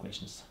OEE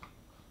calculations.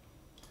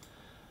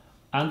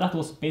 And that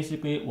was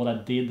basically what I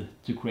did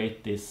to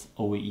create this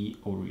OEE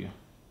overview.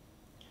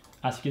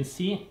 As you can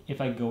see, if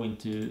I go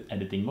into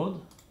editing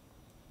mode,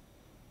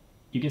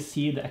 you can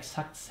see the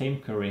exact same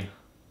query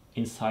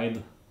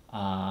inside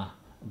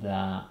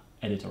the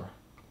editor.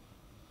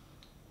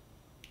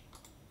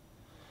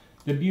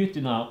 The beauty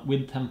now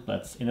with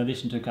templates, in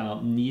addition to kind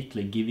of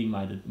neatly giving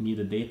me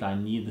the data I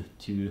need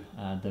to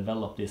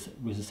develop these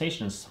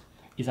visualizations,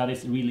 is that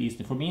it's really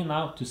easy for me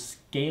now to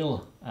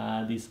scale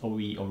this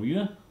OEE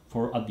overview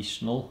for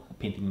additional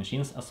painting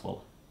machines as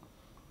well.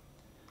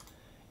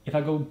 If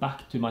I go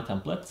back to my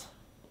template,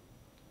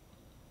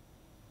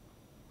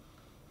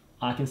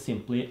 I can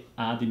simply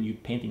add a new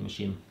painting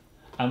machine.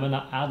 And when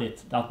I add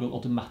it, that will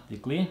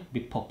automatically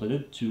be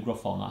populated to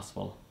Grafana as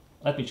well.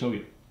 Let me show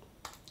you.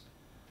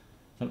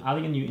 So I'm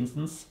adding a new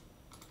instance,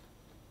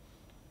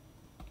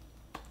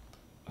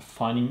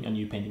 finding a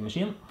new painting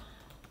machine,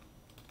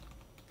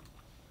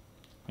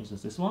 for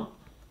instance this one,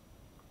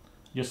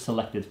 just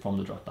select it from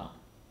the dropdown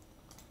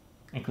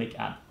and click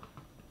Add.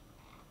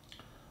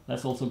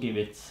 Let's also give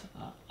it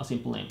a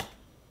simple name.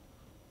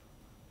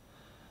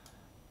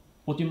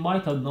 What you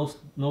might have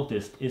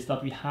noticed is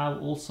that we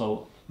have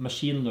also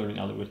machine learning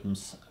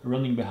algorithms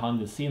running behind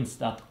the scenes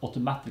that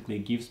automatically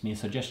gives me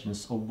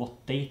suggestions of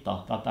what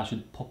data that I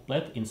should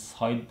populate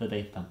inside the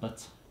data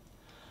template.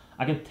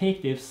 I can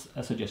take these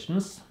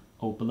suggestions,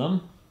 open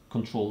them,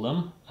 control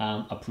them,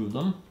 and approve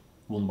them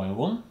one by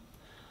one.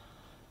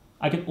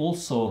 I can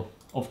also,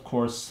 of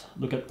course,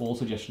 look at all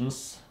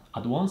suggestions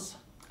at once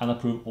and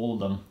approve all of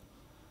them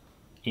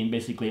in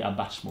basically a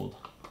batch mode.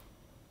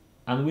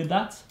 And with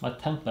that, my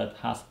template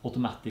has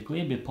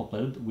automatically been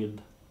populated with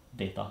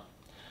data.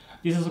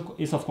 This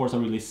is of course a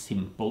really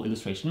simple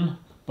illustration,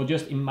 but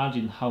just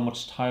imagine how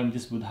much time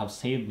this would have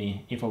saved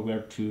me if I were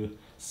to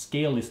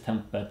scale these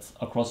templates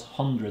across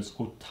hundreds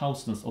or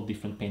thousands of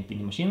different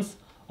painting machines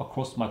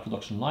across my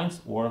production lines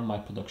or my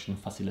production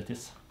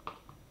facilities.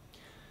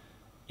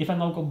 If I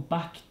now go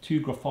back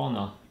to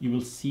Grafana, you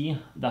will see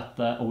that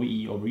the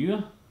OEE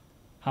overview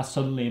has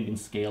suddenly been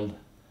scaled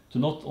to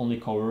not only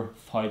cover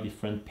 5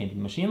 different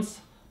painting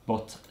machines,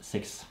 but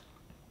 6.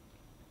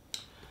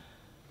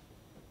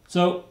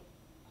 So,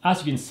 as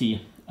you can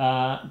see,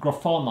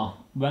 Grafana,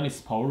 when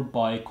it's powered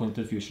by Cognite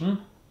Data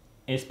Fusion,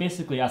 is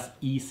basically as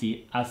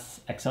easy as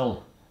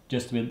Excel,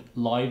 just with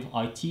live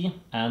IT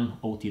and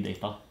OT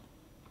data.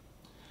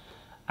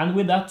 And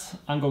with that,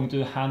 I'm going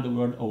to hand the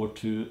word over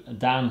to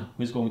Dan,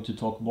 who is going to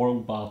talk more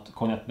about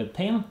Cognite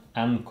Maintain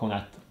and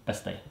Cognite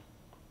Best Day.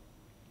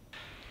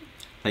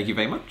 Thank you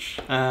very much.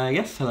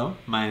 Yes, hello,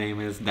 my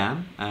name is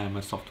Dan. I'm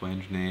a software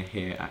engineer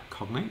here at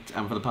Cognite,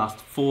 and for the past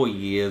 4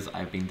 years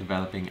I've been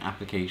developing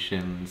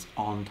applications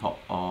on top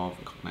of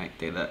Cognite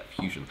Data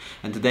Fusion.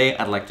 And today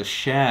I'd like to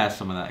share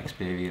some of that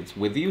experience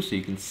with you so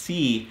you can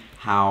see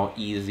how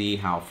easy,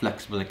 how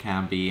flexible it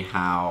can be,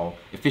 how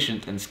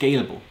efficient and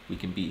scalable we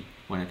can be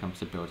when it comes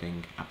to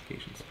building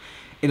applications.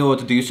 In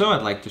order to do so,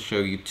 I'd like to show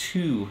you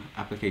two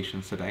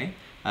applications today.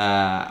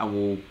 And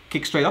we'll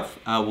kick straight off.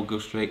 We'll go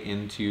straight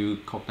into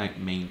Cognite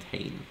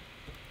Maintain.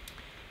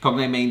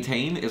 Cognite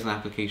Maintain is an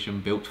application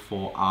built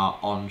for our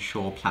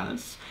onshore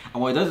planners.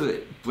 And what it does is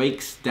it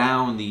breaks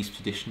down these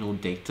traditional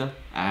data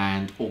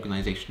and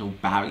organizational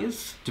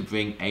barriers to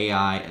bring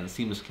AI and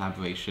seamless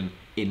collaboration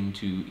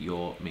into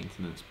your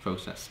maintenance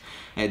process.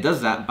 And it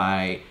does that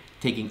by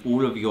taking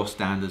all of your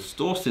standard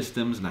store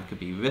systems, and that could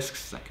be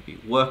risks, that could be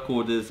work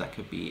orders, that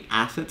could be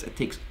assets. It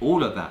takes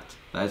all of that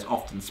is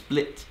often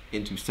split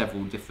into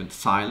several different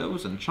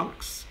silos and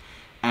chunks,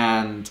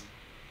 and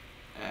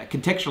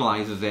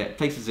contextualizes it,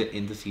 places it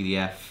into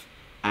CDF,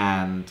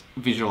 and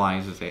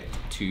visualizes it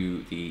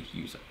to the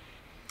user.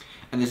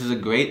 And this is a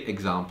great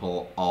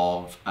example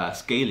of a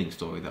scaling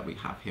story that we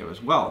have here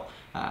as well.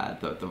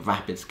 The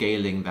rapid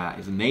scaling that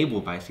is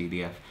enabled by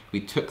CDF.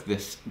 We took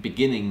this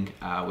beginning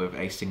with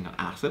a single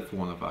asset for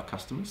one of our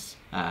customers,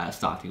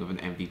 starting with an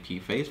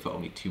MVP phase for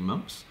only 2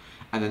 months.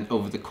 And then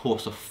over the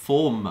course of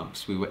 4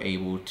 months, we were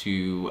able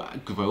to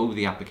grow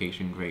the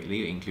application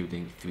greatly,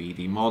 including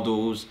 3D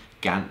models,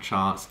 Gantt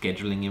charts,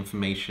 scheduling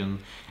information,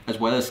 as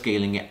well as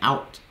scaling it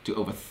out to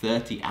over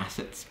 30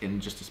 assets in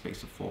just a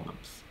space of 4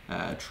 months.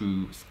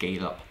 True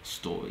scale-up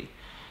story.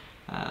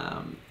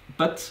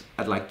 But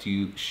I'd like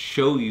to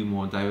show you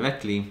more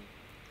directly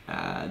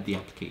the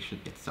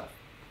application itself.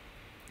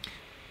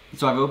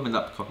 So I've opened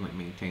up Cognite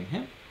Maintain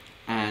here.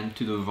 And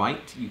to the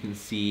right, you can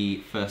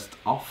see first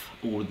off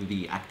all of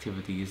the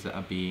activities that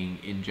are being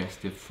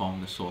ingested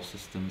from the source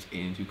systems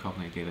into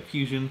Cognite Data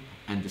Fusion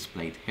and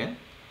displayed here.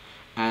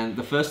 And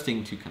the first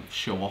thing to kind of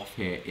show off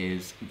here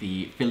is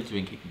the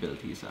filtering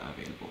capabilities that are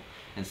available.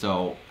 And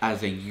so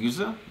as a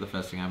user, the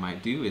first thing I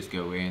might do is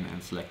go in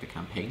and select the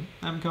campaign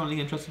I'm currently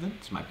interested in.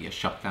 This might be a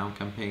shutdown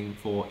campaign,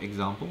 for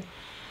example.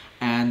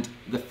 And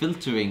the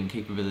filtering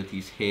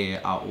capabilities here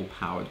are all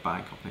powered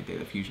by Cognite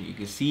Data Fusion. You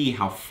can see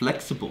how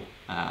flexible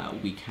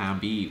we can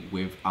be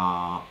with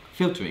our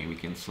filtering. We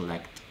can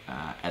select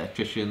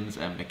electricians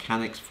and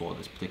mechanics for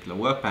this particular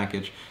work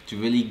package to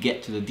really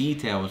get to the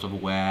details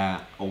of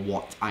where or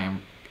what I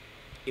am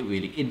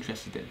really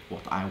interested in,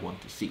 what I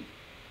want to see.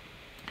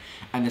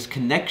 And this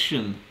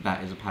connection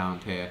that is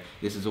apparent here,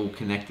 this is all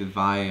connected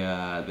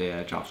via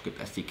the JavaScript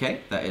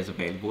SDK that is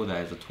available.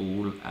 That is a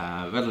tool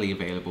readily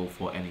available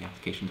for any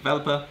application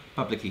developer,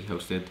 publicly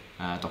hosted,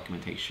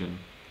 documentation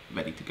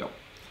ready to go.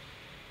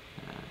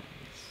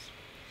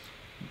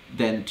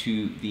 Then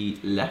to the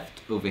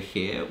left over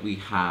here, we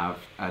have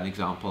an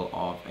example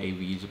of a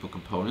reusable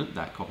component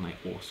that Cognite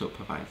also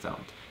provides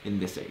out. In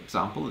this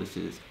example, this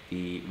is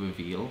the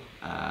Reveal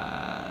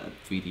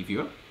 3D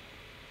viewer.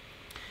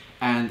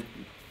 And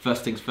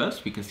first things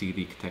first, we can see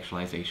the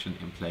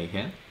contextualization in play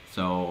here.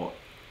 So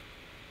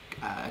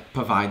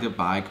provided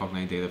by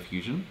Cognite Data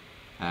Fusion,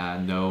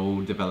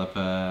 no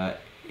developer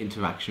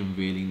interaction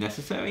really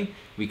necessary.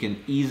 We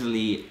can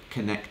easily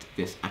connect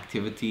this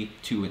activity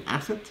to an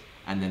asset,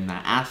 and then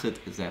that asset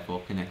is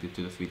therefore connected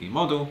to the 3D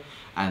model,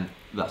 and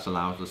thus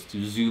allows us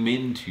to zoom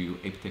into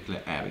a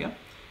particular area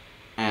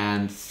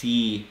and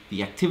see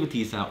the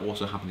activities that are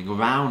also happening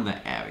around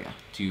that area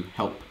to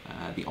help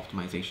the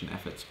optimization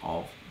efforts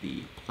of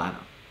the planner.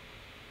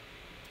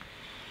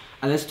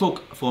 And let's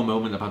talk for a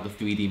moment about the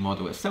 3D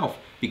model itself,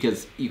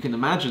 because you can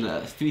imagine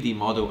a 3D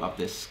model of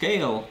this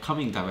scale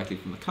coming directly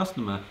from the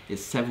customer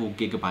is several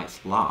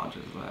gigabytes large,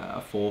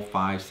 4,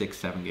 5, 6,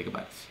 7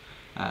 gigabytes.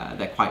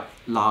 They're quite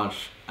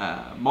large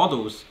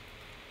models,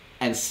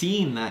 and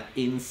seeing that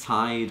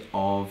inside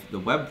of the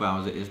web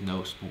browser is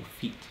no small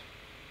feat.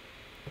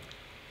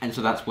 And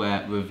so that's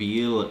where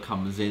Reveal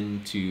comes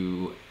in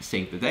to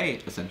save the day,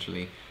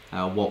 essentially.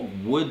 What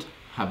would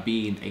have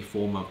been a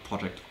former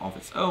project of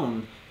its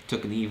own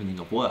took an evening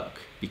of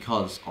work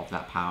because of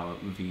that power.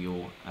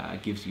 Reveal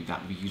gives you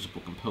that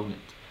reusable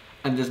component.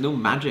 And there's no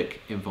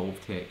magic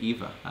involved here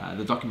either.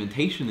 The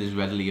documentation is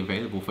readily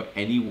available for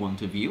anyone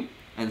to view.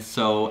 And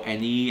so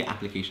any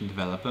application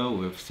developer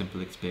with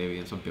simple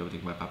experience of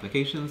building web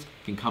applications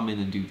can come in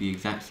and do the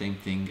exact same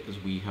thing as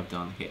we have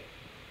done here.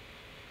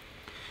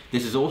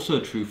 This is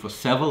also true for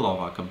several of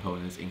our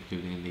components,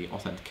 including the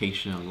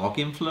authentication and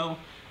login flow.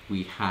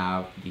 We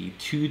have the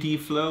 2D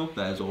flow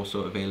that is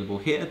also available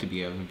here to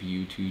be able to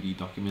view 2D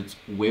documents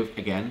with,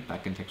 again,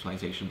 that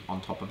contextualization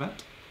on top of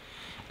it.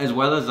 As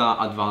well as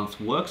our advanced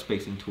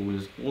workspacing tool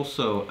is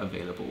also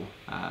available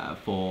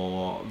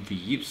for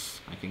reuse.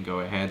 I can go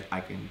ahead,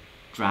 I can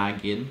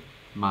drag in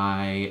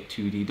my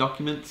 2D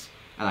documents,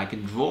 and I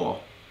can draw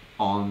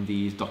on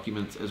these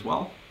documents as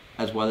well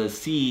as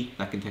see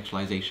that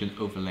contextualization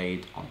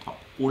overlaid on top.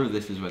 All of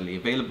this is readily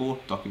available,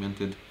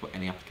 documented for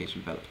any application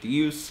developer to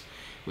use,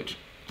 which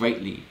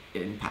greatly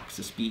impacts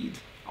the speed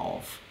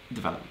of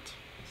development.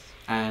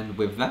 And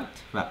with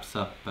that, wraps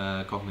up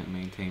Cognite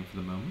Maintain for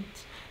the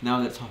moment. Now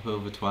let's hop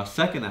over to our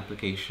second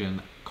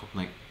application,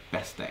 Cognite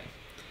Best Day.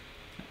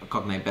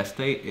 Cognite Best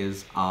Day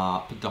is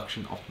our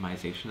production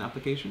optimization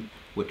application,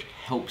 which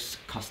helps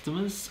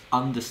customers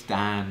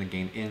understand and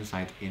gain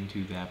insight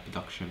into their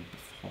production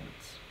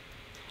performance.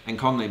 And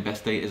Cognite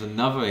Best Day is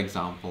another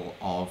example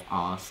of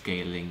our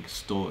scaling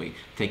story,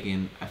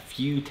 taking a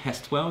few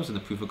test wells in a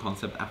proof of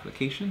concept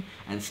application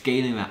and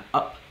scaling that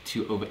up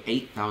to over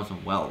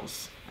 8,000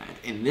 wells. And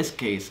in this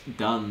case,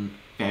 done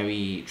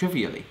very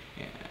trivially.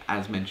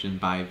 As mentioned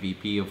by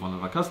VP of one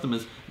of our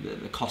customers,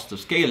 the cost of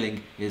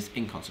scaling is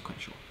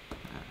inconsequential.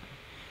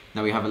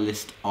 Now we have a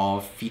list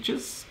of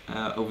features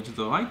over to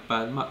the right,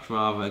 but I'd much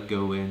rather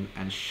go in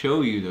and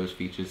show you those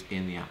features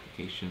in the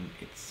application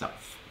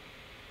itself.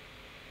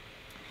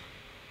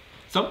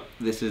 So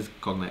this is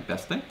Cognite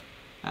Best Day,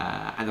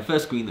 and the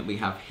first screen that we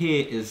have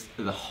here is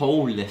the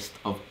whole list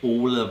of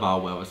all of our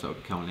wells that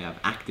we currently have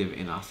active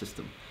in our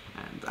system.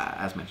 And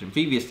as mentioned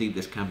previously,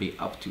 this can be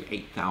up to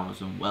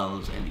 8,000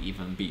 wells and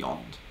even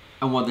beyond.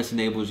 And what this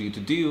enables you to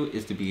do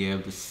is to be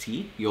able to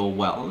see your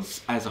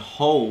wells as a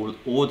whole,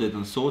 ordered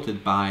and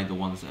sorted by the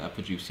ones that are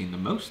producing the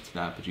most,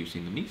 that are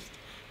producing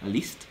the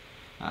least,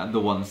 the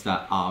ones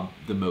that are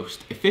the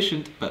most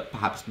efficient, but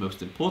perhaps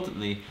most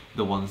importantly,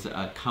 the ones that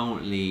are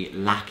currently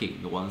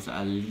lacking, the ones that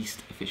are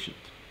least efficient.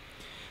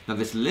 Now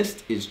this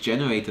list is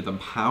generated and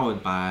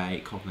powered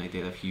by Cognite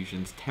Data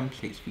Fusion's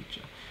templates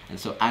feature. And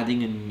so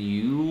adding a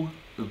new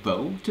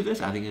row to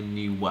this, adding a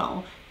new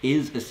well,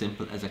 is as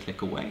simple as a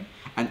click away.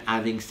 And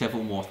adding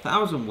several more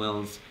thousand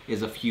wells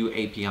is a few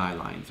API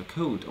lines of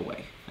code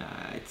away.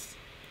 It's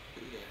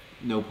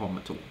no problem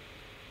at all.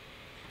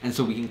 And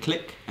so we can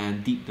click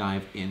and deep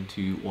dive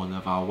into one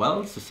of our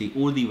wells to see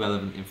all the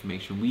relevant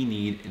information we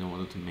need in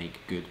order to make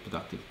good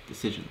productive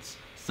decisions,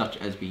 such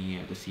as being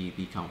able to see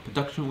the current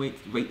production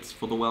rates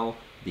for the well,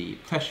 the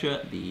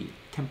pressure, the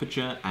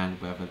temperature,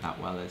 and whether that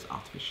well is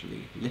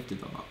artificially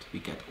lifted or not. We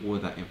get all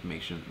of that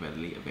information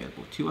readily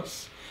available to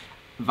us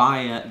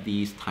via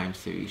these time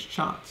series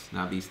charts.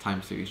 Now these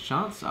time series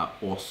charts are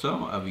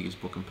also a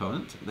reusable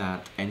component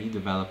that any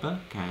developer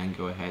can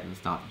go ahead and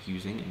start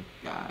using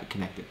and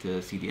connect it to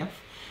CDF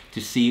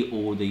to see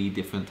all the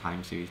different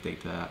time series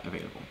data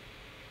available.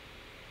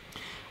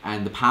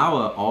 And the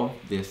power of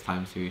this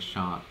time series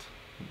chart,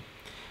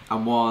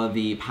 and one of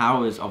the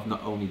powers of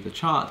not only the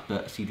chart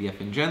but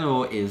CDF in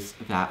general, is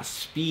that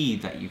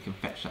speed that you can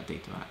fetch that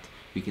data at.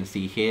 We can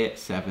see here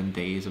 7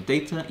 days of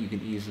data. You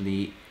can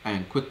easily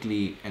and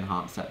quickly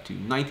enhance that to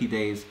 90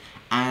 days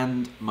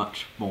and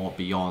much more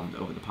beyond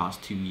over the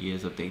past 2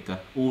 years of data,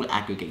 all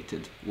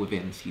aggregated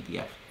within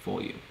CDF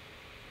for you.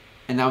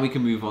 And now we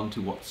can move on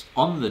to what's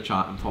on the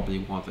chart, and probably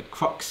one of the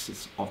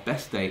cruxes of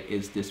Best Day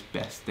is this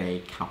Best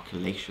Day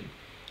calculation.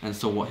 And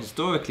so what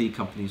historically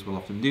companies will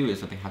often do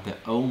is that they have their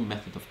own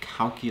method of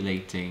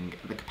calculating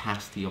the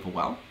capacity of a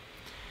well.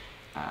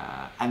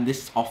 And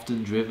this is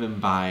often driven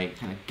by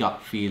kind of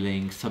gut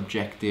feeling,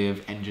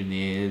 subjective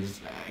engineers'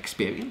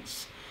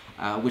 experience,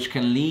 which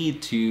can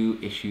lead to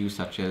issues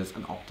such as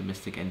an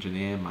optimistic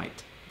engineer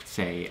might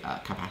say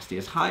capacity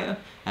is higher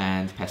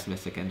and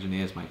pessimistic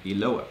engineers might be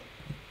lower.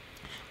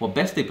 What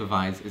Best Day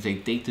provides is a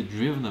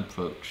data-driven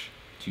approach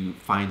to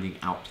finding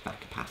out that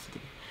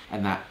capacity,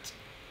 and that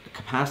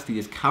capacity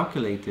is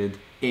calculated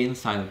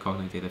inside of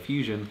Cognite Data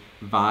Fusion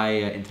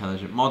via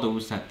intelligent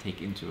models that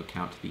take into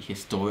account the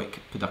historic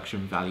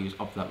production values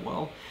of that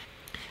well,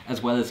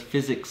 as well as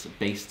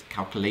physics-based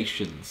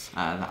calculations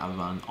that are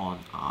run on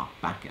our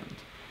backend.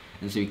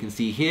 And so you can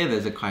see here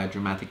there's a quite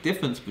dramatic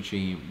difference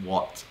between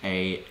what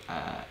a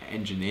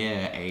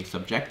engineer, a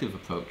subjective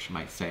approach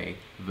might say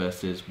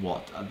versus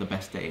what the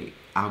Best Day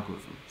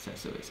algorithm says.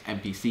 So it's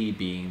MPC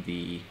being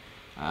the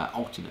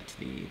alternate,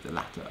 the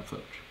latter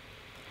approach.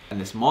 And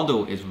this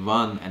model is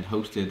run and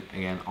hosted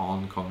again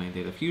on Cognite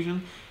Data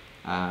Fusion,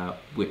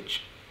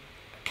 which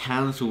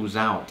cancels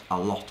out a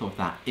lot of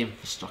that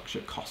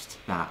infrastructure cost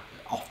that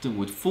often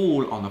would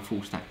fall on a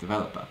full stack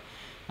developer.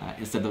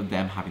 Instead of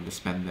them having to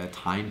spend their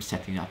time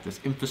setting up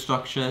this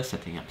infrastructure,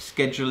 setting up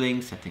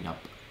scheduling, setting up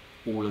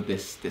all of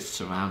this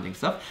surrounding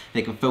stuff,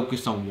 they can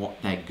focus on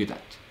what they're good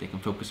at. They can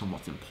focus on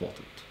what's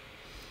important.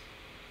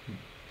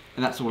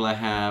 And that's all I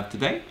have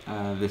today.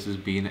 This has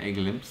been a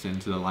glimpse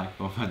into the life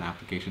of an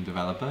application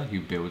developer who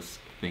builds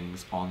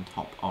things on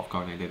top of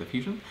Cognite Data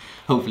Fusion.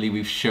 Hopefully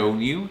we've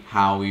shown you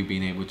how we've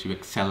been able to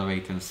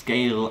accelerate and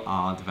scale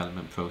our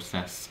development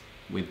process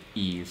with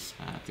ease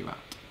throughout.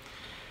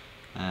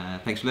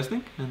 Thanks for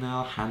listening, and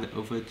I'll hand it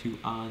over to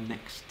our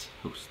next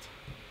host.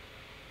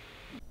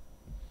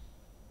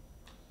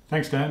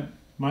 Thanks, Dan.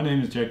 My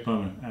name is Jake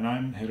Bowman, and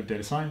I'm Head of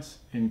Data Science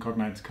in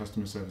Cognite's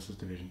Customer Services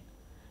Division.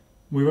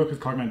 We work with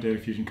Cognite Data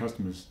Fusion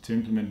customers to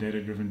implement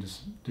data-driven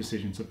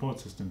decision support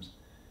systems,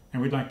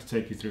 and we'd like to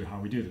take you through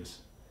how we do this.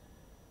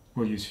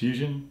 We'll use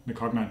Fusion, the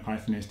Cognite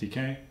Python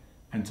SDK,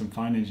 and some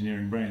fine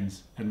engineering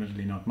brains,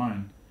 admittedly not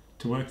mine,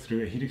 to work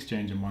through a heat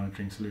exchange and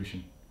monitoring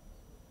solution.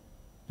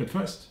 But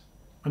first,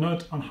 a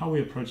note on how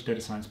we approach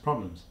data science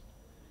problems.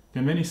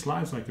 There are many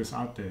slides like this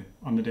out there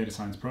on the data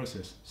science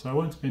process, so I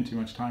won't spend too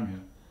much time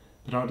here.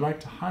 But I would like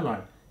to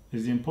highlight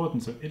is the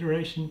importance of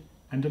iteration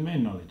and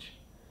domain knowledge.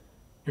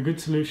 A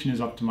good solution is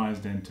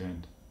optimized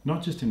end-to-end,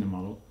 not just in the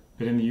model,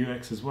 but in the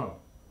UX as well.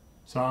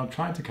 So I'll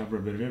try to cover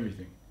a bit of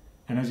everything.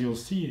 And as you'll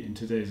see in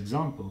today's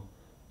example,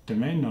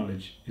 domain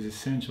knowledge is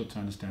essential to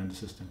understand the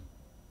system.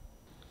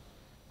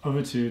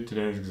 Over to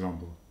today's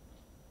example,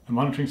 a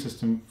monitoring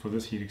system for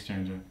this heat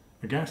exchanger,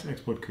 a gas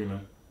export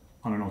cooler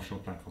on an offshore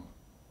platform.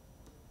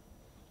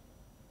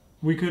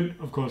 We could,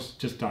 of course,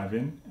 just dive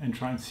in and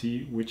try and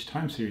see which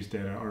time series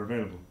data are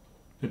available.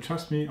 But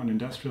trust me, on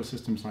industrial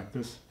systems like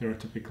this, there are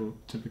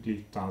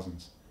typically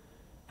thousands.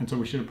 And so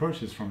we should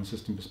approach this from a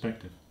system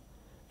perspective.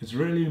 It's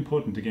really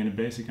important to gain a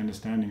basic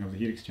understanding of the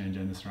heat exchanger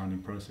and the surrounding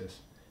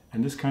process.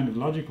 And this kind of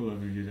logical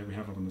overview that we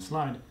have up on the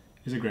slide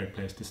is a great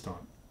place to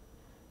start.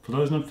 For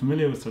those not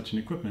familiar with such an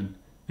equipment,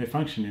 they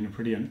function in a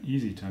pretty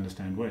easy to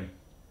understand way.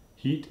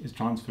 Heat is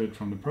transferred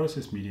from the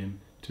process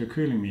medium to a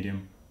cooling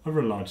medium over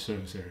a large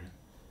surface area.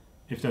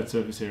 If that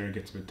surface area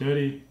gets a bit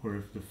dirty, or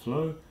if the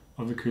flow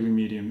of the cooling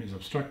medium is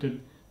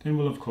obstructed, then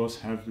we'll of course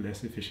have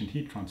less efficient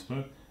heat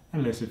transfer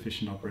and less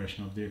efficient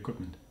operation of the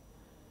equipment.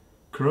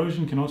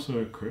 Corrosion can also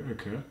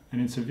occur, and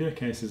in severe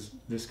cases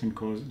this can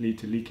lead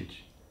to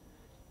leakage,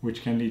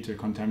 which can lead to a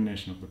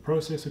contamination of the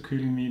process or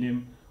cooling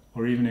medium,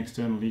 or even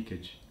external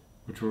leakage,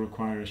 which will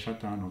require a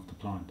shutdown of the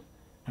plant.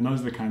 And those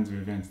are the kinds of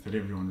events that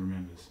everyone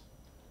remembers.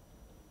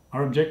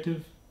 Our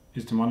objective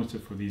is to monitor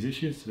for these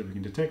issues so that we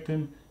can detect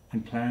them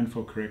and plan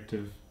for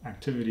corrective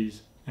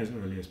activities as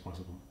early as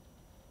possible.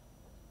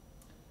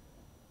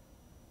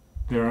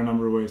 There are a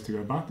number of ways to go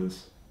about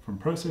this, from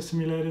process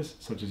simulators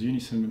such as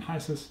Unison and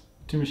HYSYS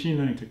to machine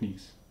learning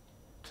techniques.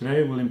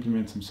 Today we'll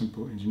implement some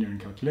simple engineering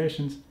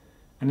calculations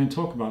and then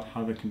talk about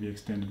how they can be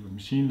extended with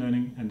machine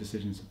learning and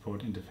decision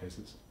support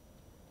interfaces.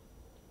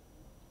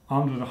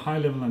 Armed with a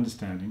high-level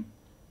understanding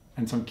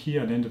and some key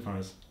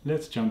identifiers,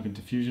 let's jump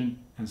into Fusion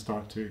and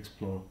start to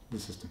explore the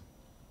system.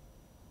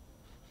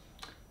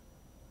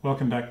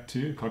 Welcome back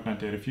to Cognite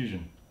Data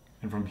Fusion,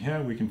 and from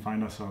here we can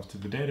find ourselves to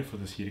the data for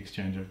this heat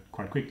exchanger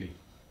quite quickly.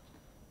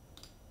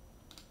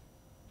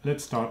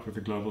 Let's start with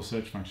the global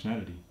search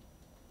functionality.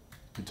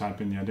 You type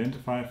in the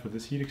identifier for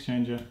this heat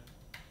exchanger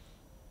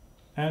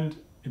and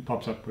it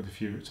pops up with a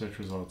few search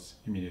results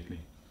immediately.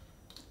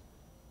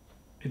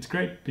 It's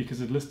great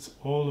because it lists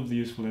all of the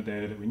useful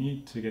data that we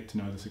need to get to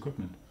know this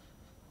equipment.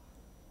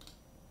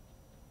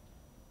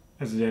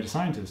 As a data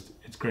scientist,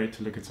 it's great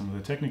to look at some of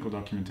the technical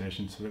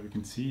documentation so that we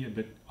can see a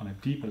bit on a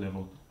deeper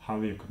level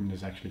how the equipment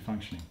is actually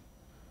functioning.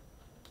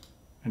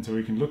 And so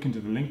we can look into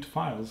the linked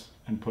files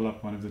and pull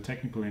up one of the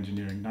technical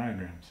engineering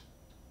diagrams.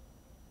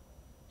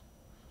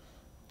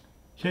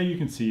 Here you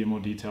can see a more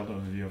detailed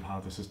overview of how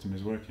the system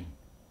is working.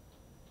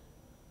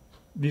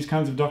 These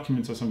kinds of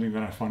documents are something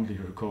that I fondly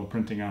recall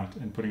printing out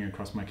and putting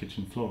across my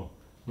kitchen floor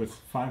with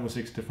 5 or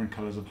 6 different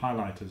colors of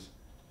highlighters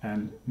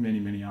and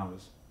many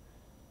hours.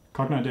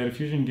 Cognite Data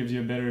Fusion gives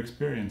you a better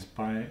experience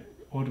by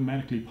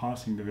automatically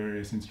parsing the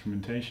various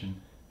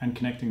instrumentation and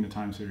connecting the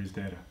time series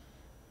data.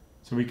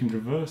 So we can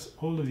traverse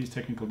all of these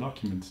technical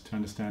documents to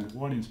understand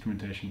what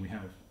instrumentation we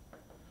have.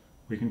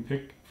 We can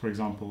pick, for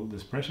example,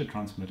 this pressure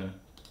transmitter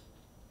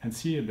and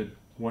see a bit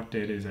what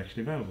data is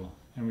actually available.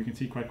 And we can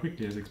see quite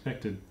quickly, as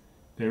expected,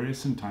 there is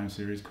some time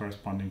series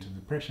corresponding to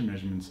the pressure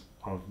measurements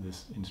of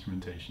this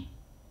instrumentation.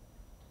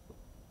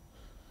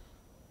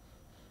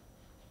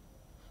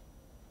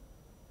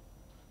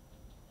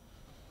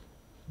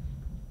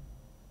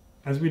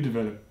 As we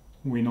develop,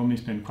 we normally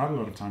spend quite a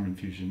lot of time in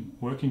Fusion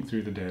working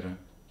through the data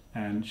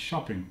and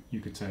shopping,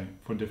 you could say,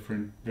 for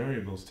different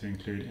variables to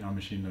include in our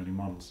machine learning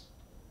models.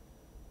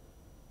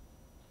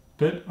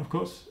 But of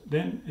course,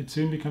 then it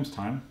soon becomes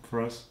time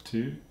for us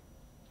to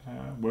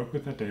work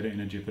with that data in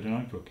a Jupyter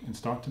notebook and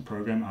start to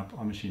program up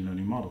our machine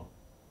learning model.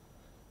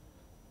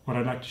 What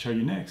I'd like to show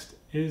you next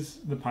is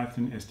the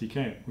Python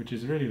SDK, which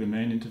is really the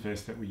main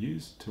interface that we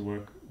use to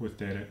work with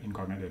data in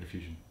Cognite Data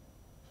Fusion.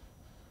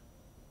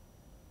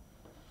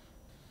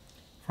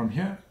 From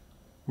here,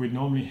 we'd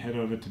normally head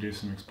over to do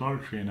some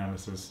exploratory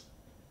analysis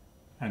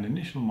and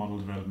initial model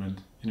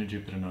development in a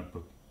Jupyter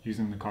notebook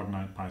using the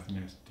Cognite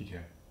Python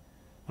SDK.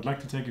 I'd like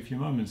to take a few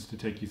moments to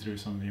take you through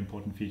some of the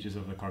important features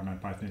of the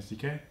Cognite Python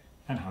SDK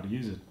and how to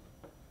use it.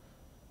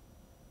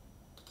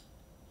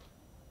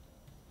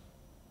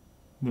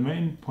 The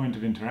main point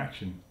of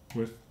interaction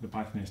with the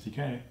Python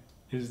SDK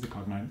is the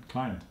Cognite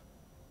client.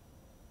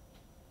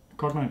 The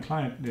Cognite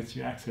client lets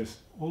you access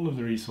all of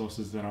the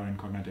resources that are in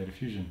Cognite Data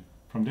Fusion,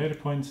 from data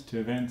points to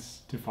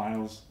events to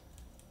files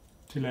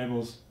to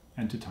labels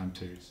and to time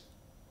series.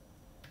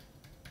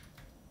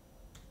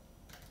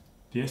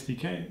 The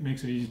SDK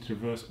makes it easy to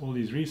traverse all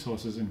these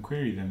resources and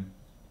query them,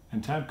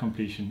 and tab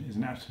completion is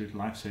an absolute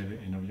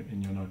lifesaver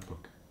in your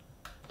notebook.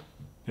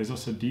 There's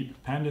also deep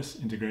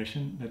pandas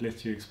integration that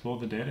lets you explore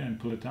the data and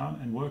pull it down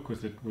and work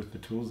with it with the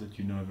tools that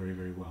you know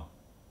very well.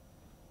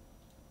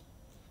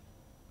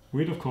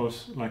 We'd of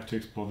course like to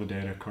explore the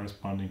data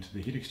corresponding to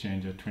the heat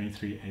exchanger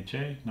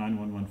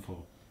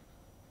 23HA9114.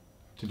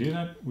 To do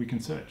that, we can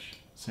search,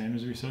 same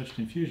as we searched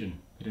in Fusion,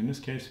 but in this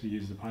case we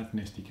use the Python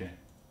SDK.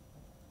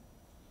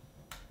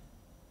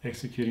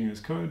 Executing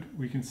this code,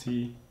 we can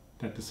see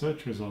that the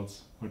search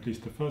results, or at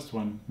least the first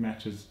one,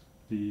 matches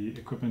the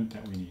equipment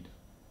that we need.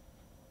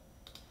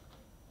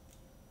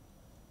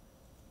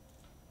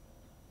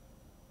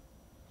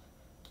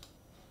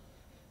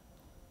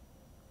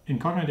 In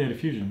Cognite Data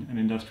Fusion, an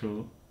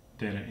industrial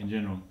data in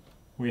general,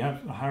 we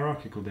have a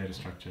hierarchical data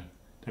structure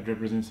that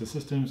represents the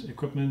systems,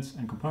 equipments,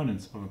 and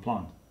components of a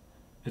plant.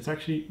 It's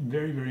actually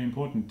very, very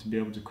important to be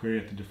able to query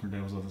at the different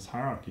levels of this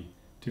hierarchy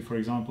to, for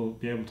example,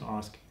 be able to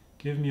ask,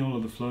 give me all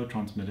of the flow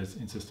transmitters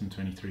in system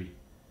 23.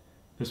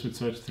 This would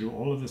search through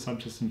all of the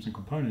subsystems and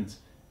components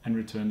and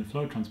return the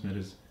flow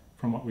transmitters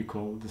from what we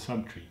call the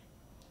subtree.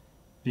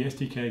 The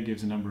SDK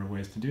gives a number of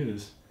ways to do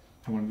this,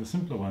 and one of the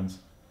simpler ones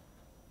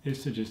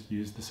is to just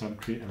use the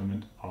subtree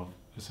element of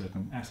a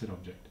certain asset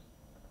object.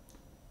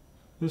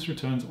 This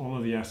returns all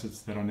of the assets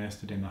that are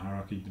nested in the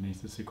hierarchy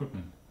beneath this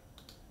equipment.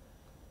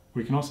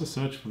 We can also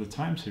search for the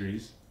time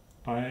series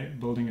by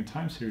building a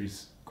time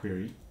series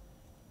query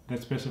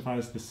that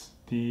specifies the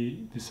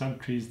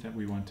subtrees that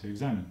we want to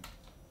examine.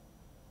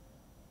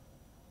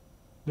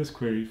 This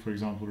query, for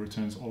example,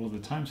 returns all of the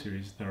time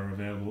series that are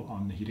available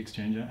on the heat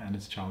exchanger and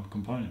its child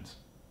components.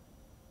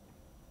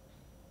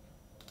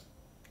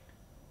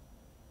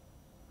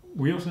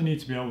 We also need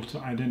to be able to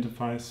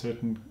identify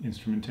certain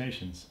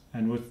instrumentations,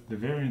 and with the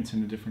variance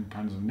in the different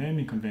kinds of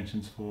naming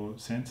conventions for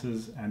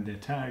sensors and their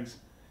tags,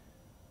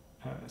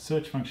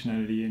 search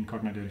functionality in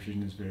Cognite Data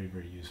Fusion is very,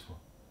 very useful.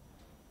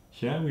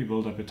 Here we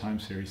build up a time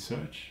series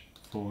search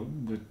for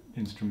the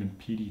instrument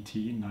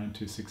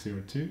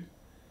PDT92602,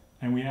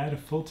 and we add a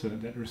filter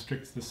that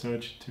restricts the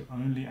search to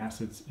only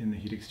assets in the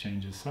heat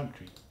exchanger's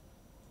subtree.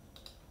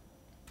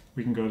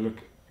 We can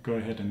go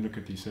ahead and look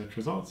at the search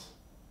results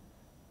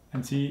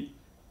and see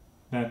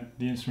that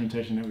the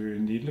instrumentation that we were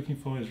indeed looking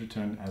for is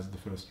returned as the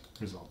first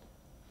result.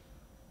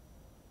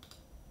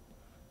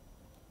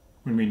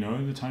 When we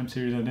know the time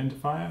series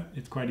identifier,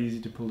 it's quite easy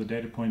to pull the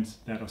data points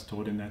that are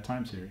stored in that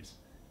time series.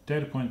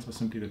 Data points are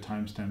simply the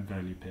timestamp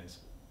value pairs.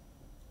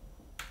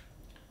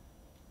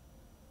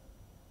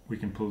 We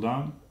can pull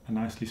down a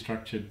nicely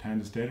structured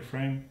pandas data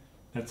frame.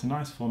 That's a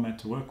nice format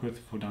to work with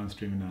for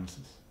downstream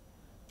analysis.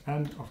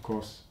 And of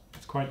course,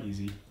 it's quite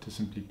easy to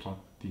simply plot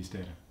these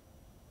data.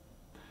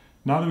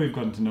 Now that we've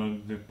gotten to know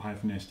the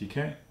Python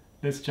SDK,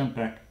 let's jump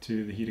back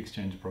to the heat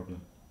exchanger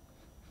problem.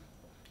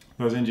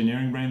 Those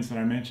engineering brains that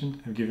I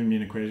mentioned have given me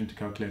an equation to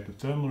calculate the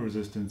thermal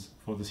resistance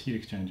for this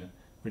heat exchanger,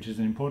 which is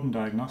an important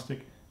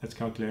diagnostic that's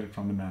calculated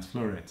from the mass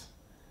flow rates.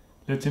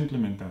 Let's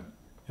implement that.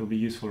 It'll be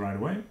useful right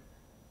away,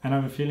 and I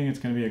have a feeling it's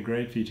going to be a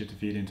great feature to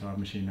feed into our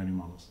machine learning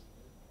models.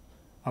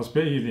 I'll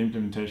spare you the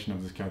implementation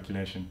of this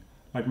calculation.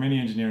 Like many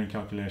engineering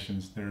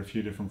calculations, there are a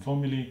few different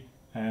formulae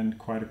and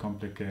quite a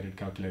complicated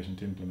calculation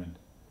to implement.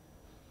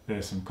 There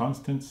are some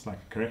constants like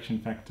a correction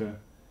factor,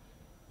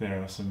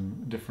 there are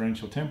some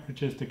differential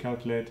temperatures to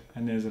calculate,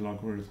 and there's a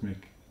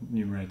logarithmic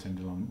numerator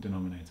and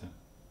denominator.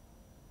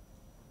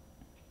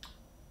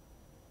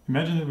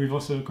 Imagine that we've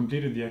also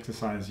completed the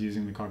exercise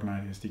using the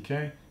Cognite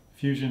SDK,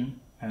 Fusion,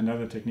 and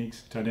other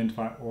techniques to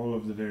identify all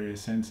of the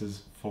various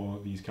sensors for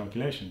these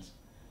calculations.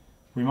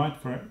 We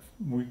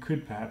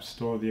could perhaps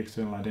store the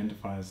external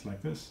identifiers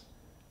like this,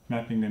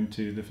 mapping them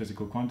to the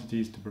physical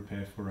quantities to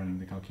prepare for running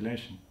the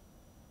calculation.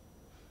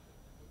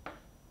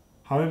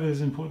 However,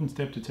 there's an important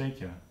step to take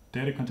here.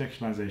 Data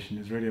contextualization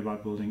is really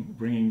about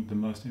bringing the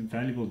most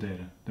invaluable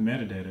data, the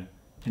metadata,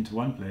 into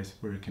one place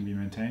where it can be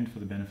maintained for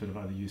the benefit of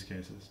other use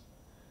cases.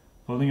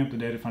 Building up the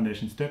data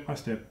foundation step by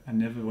step and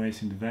never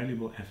wasting the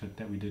valuable effort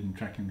that we did in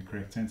tracking the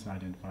correct sensor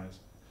identifiers.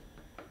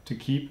 To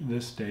keep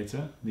this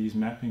data, these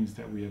mappings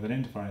that we have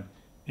identified,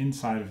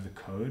 inside of the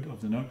code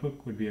of the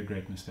notebook would be a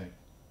great mistake.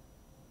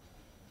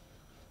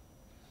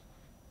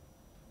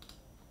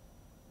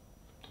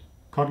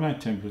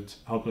 Cognite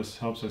templates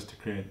helps us to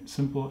create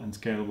simple and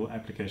scalable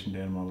application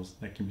data models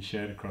that can be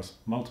shared across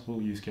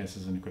multiple use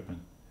cases and equipment.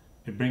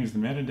 It brings the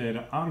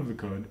metadata out of the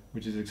code,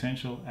 which is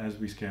essential as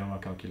we scale our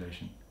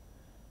calculation.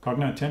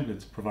 Cognite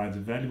templates provides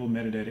a valuable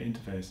metadata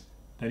interface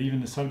that even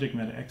the subject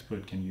matter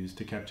expert can use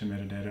to capture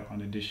metadata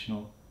on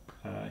additional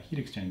heat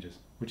exchangers,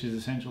 which is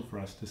essential for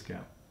us to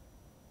scale.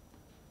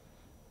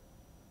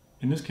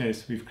 In this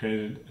case, we've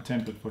created a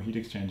template for heat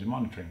exchanger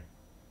monitoring.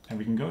 And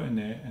we can go in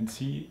there and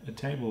see a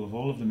table of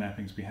all of the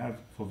mappings we have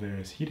for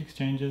various heat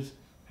exchangers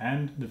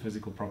and the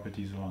physical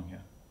properties along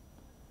here.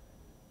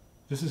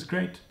 This is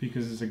great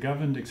because it's a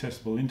governed,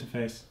 accessible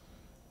interface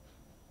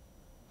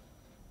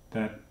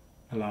that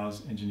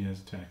allows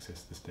engineers to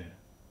access this data.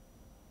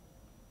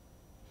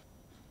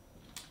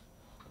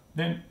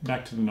 Then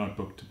back to the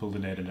notebook to pull the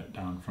data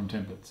down from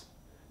templates.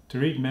 To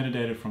read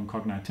metadata from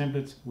Cognite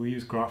templates, we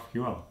use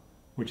GraphQL,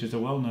 which is a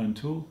well-known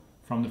tool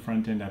from the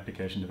front-end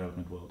application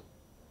development world.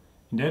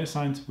 In data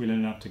science, we learn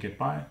enough to get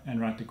by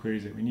and write the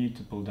queries that we need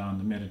to pull down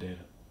the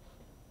metadata.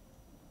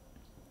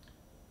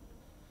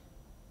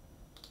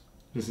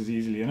 This is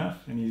easily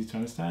enough and easy to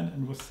understand,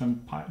 and with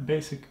some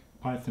basic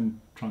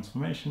Python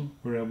transformation,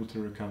 we're able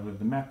to recover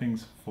the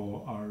mappings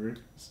for our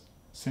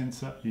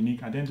sensor unique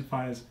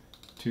identifiers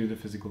to the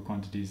physical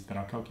quantities that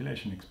our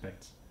calculation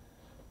expects.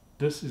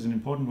 This is an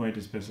important way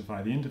to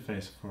specify the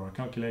interface for our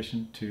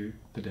calculation to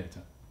the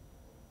data.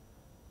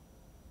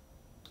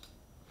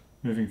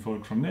 Moving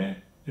forward from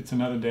there, it's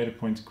another data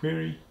points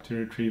query to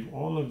retrieve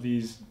all of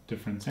these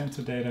different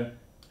sensor data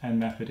and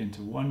map it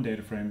into one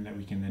data frame that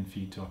we can then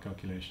feed to our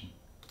calculation.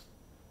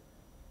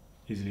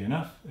 easily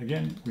enough.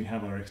 Again, we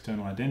have our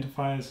external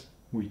identifiers.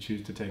 We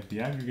choose to take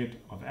the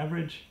aggregate of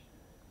average.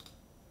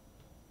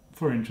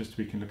 For interest,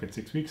 we can look at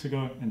 6 weeks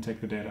ago and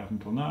take the data up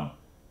until now.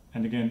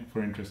 And again,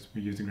 for interest,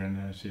 we use the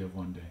granularity of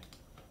 1 day.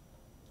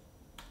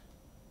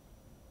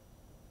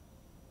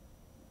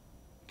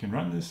 You can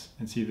run this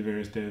and see the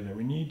various data that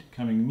we need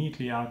coming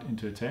neatly out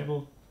into a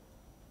table,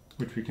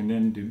 which we can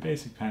then do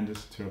basic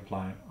pandas to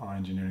apply our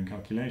engineering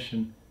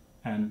calculation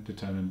and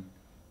determine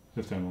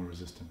the thermal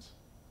resistance.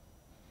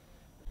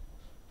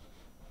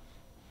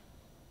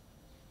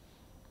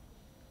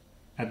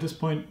 At this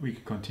point, we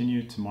could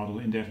continue to model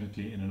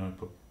indefinitely in a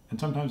notebook, and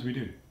sometimes we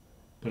do,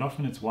 but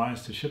often it's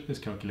wise to ship this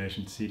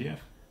calculation to CDF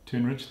to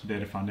enrich the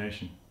data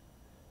foundation.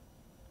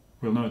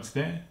 We'll know it's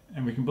there,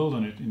 and we can build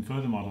on it in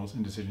further models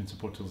and decision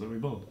support tools that we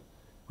build.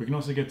 We can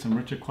also get some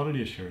richer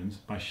quality assurance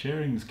by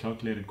sharing this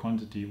calculated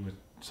quantity with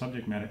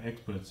subject matter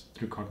experts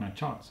through Cognite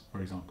charts,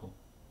 for example.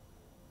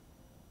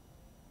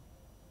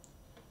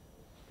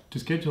 To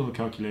schedule the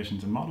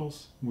calculations and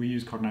models, we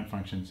use Cognite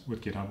functions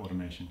with GitHub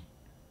automation.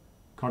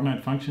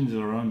 Cognite functions is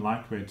our own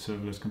lightweight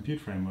serverless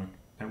compute framework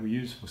that we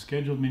use for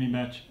scheduled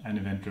mini-batch and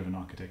event-driven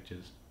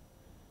architectures.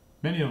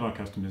 Many of our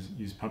customers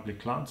use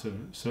public cloud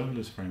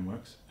serverless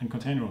frameworks and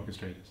container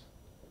orchestrators.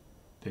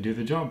 They do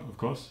the job, of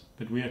course,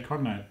 but we at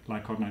Cognite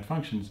like Cognite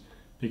functions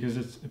because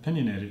it's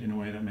opinionated in a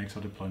way that makes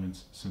our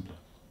deployments simpler.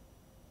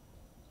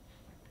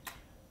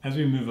 As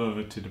we move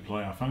over to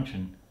deploy our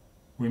function,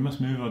 we must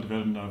move our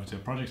development over to a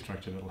project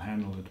structure that will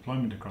handle the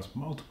deployment across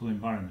multiple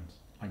environments,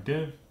 like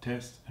dev,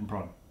 test, and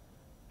prod,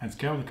 and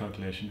scale the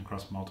calculation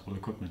across multiple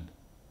equipment.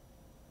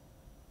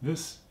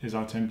 This is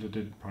our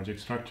templated project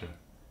structure,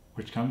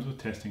 which comes with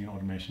testing and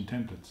automation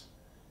templates.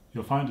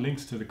 You'll find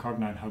links to the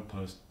Cognite Hub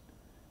post.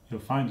 You'll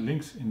find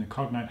links in the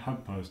Cognite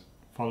Hub post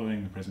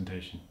following the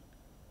presentation.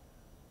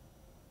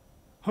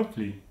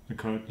 Hopefully, the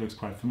code looks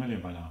quite familiar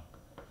by now.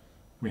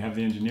 We have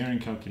the engineering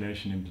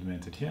calculation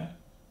implemented here.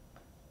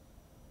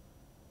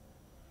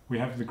 We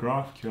have the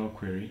GraphQL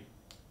query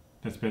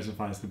that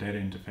specifies the data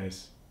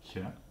interface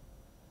here.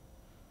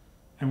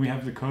 And we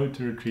have the code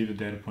to retrieve the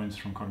data points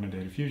from Cognite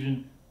Data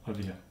Fusion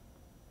over here,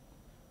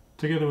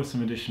 together with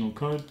some additional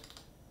code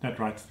that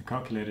writes the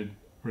calculated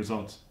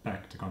results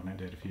back to Cognite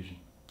Data Fusion.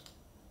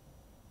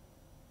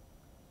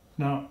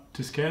 Now,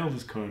 to scale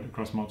this code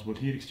across multiple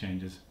heat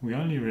exchangers, we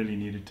only really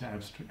needed to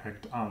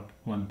abstract out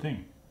one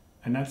thing,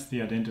 and that's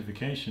the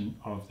identification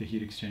of the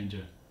heat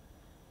exchanger.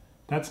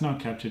 That's now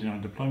captured in our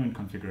deployment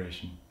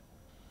configuration,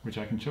 which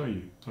I can show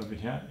you over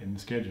here in the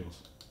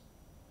schedules.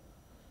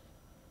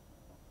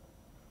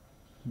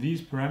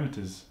 These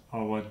parameters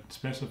are what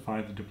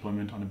specify the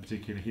deployment on a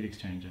particular heat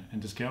exchanger,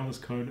 and to scale this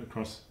code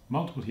across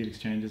multiple heat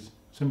exchangers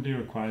simply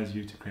requires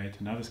you to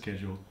create another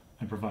schedule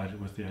and provide it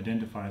with the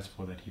identifiers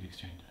for that heat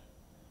exchanger.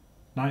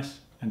 Nice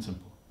and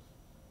simple.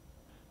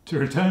 To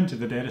return to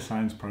the data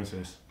science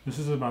process, this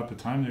is about the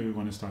time that we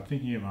want to start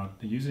thinking about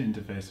the user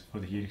interface for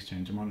the heat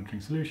exchanger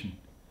monitoring solution.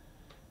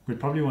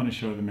 We'd probably want to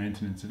show the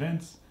maintenance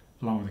events,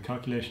 along with the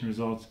calculation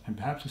results, and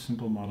perhaps a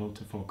simple model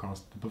to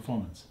forecast the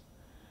performance.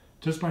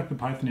 Just like the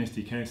Python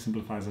SDK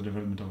simplifies the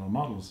development of our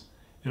models,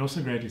 it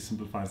also greatly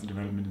simplifies the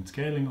development and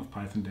scaling of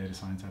Python data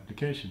science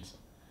applications.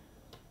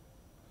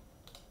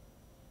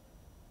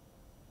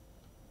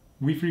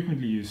 We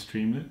frequently use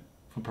Streamlit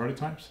for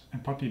prototypes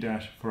and Potly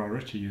for our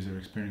richer user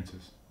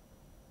experiences.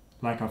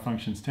 Like our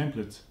functions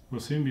templates,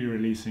 we'll soon be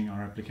releasing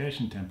our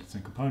application templates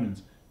and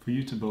components for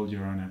you to build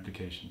your own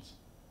applications.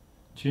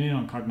 Tune in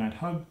on Cognite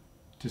Hub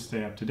to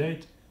stay up to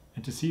date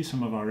and to see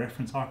some of our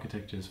reference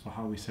architectures for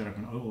how we set up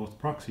an OAuth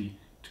proxy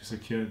to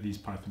secure these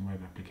Python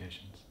web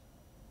applications.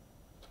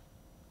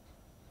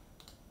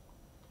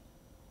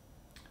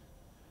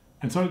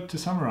 And so, to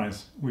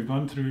summarize, we've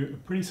gone through a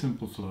pretty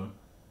simple flow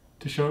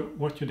to show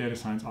what your data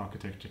science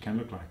architecture can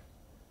look like.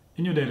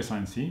 In your data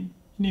science team,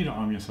 you need to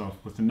arm yourself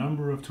with a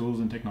number of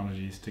tools and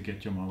technologies to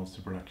get your models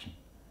to production.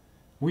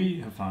 We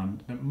have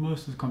found that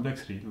most of the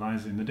complexity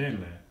lies in the data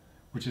layer,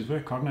 which is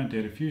where Cognite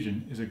Data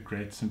Fusion is a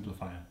great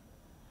simplifier.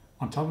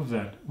 On top of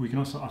that, we can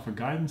also offer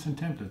guidance and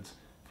templates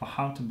for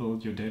how to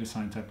build your data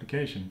science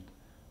application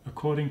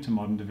according to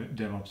modern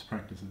DevOps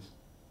practices.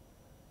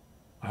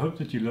 I hope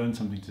that you learned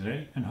something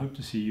today and hope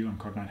to see you on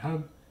Cognite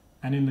Hub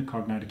and in the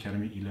Cognite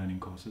Academy e-learning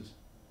courses.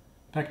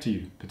 Back to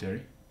you,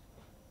 Petteri.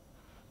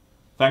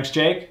 Thanks,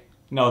 Jake.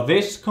 Now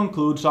this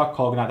concludes our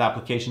Cognite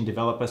Application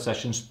Developer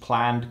Session's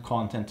planned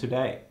content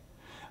today.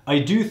 I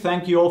do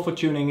thank you all for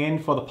tuning in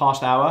for the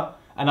past hour,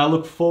 and I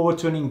look forward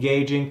to an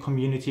engaging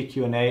community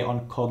Q&A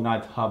on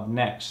Cognite Hub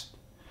next.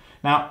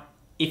 Now,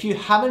 if you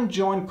haven't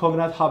joined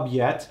Cognite Hub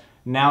yet,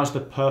 now's the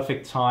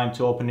perfect time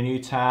to open a new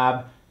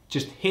tab.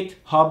 Just hit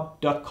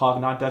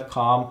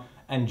hub.cognite.com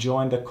and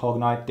join the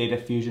Cognite Data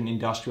Fusion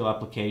Industrial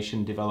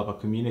Application Developer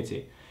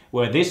Community,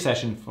 where this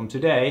session from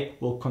today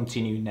will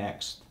continue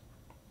next.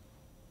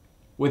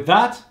 With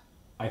that,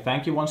 I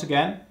thank you once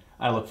again,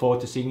 and I look forward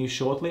to seeing you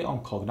shortly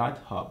on Cognite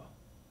Hub.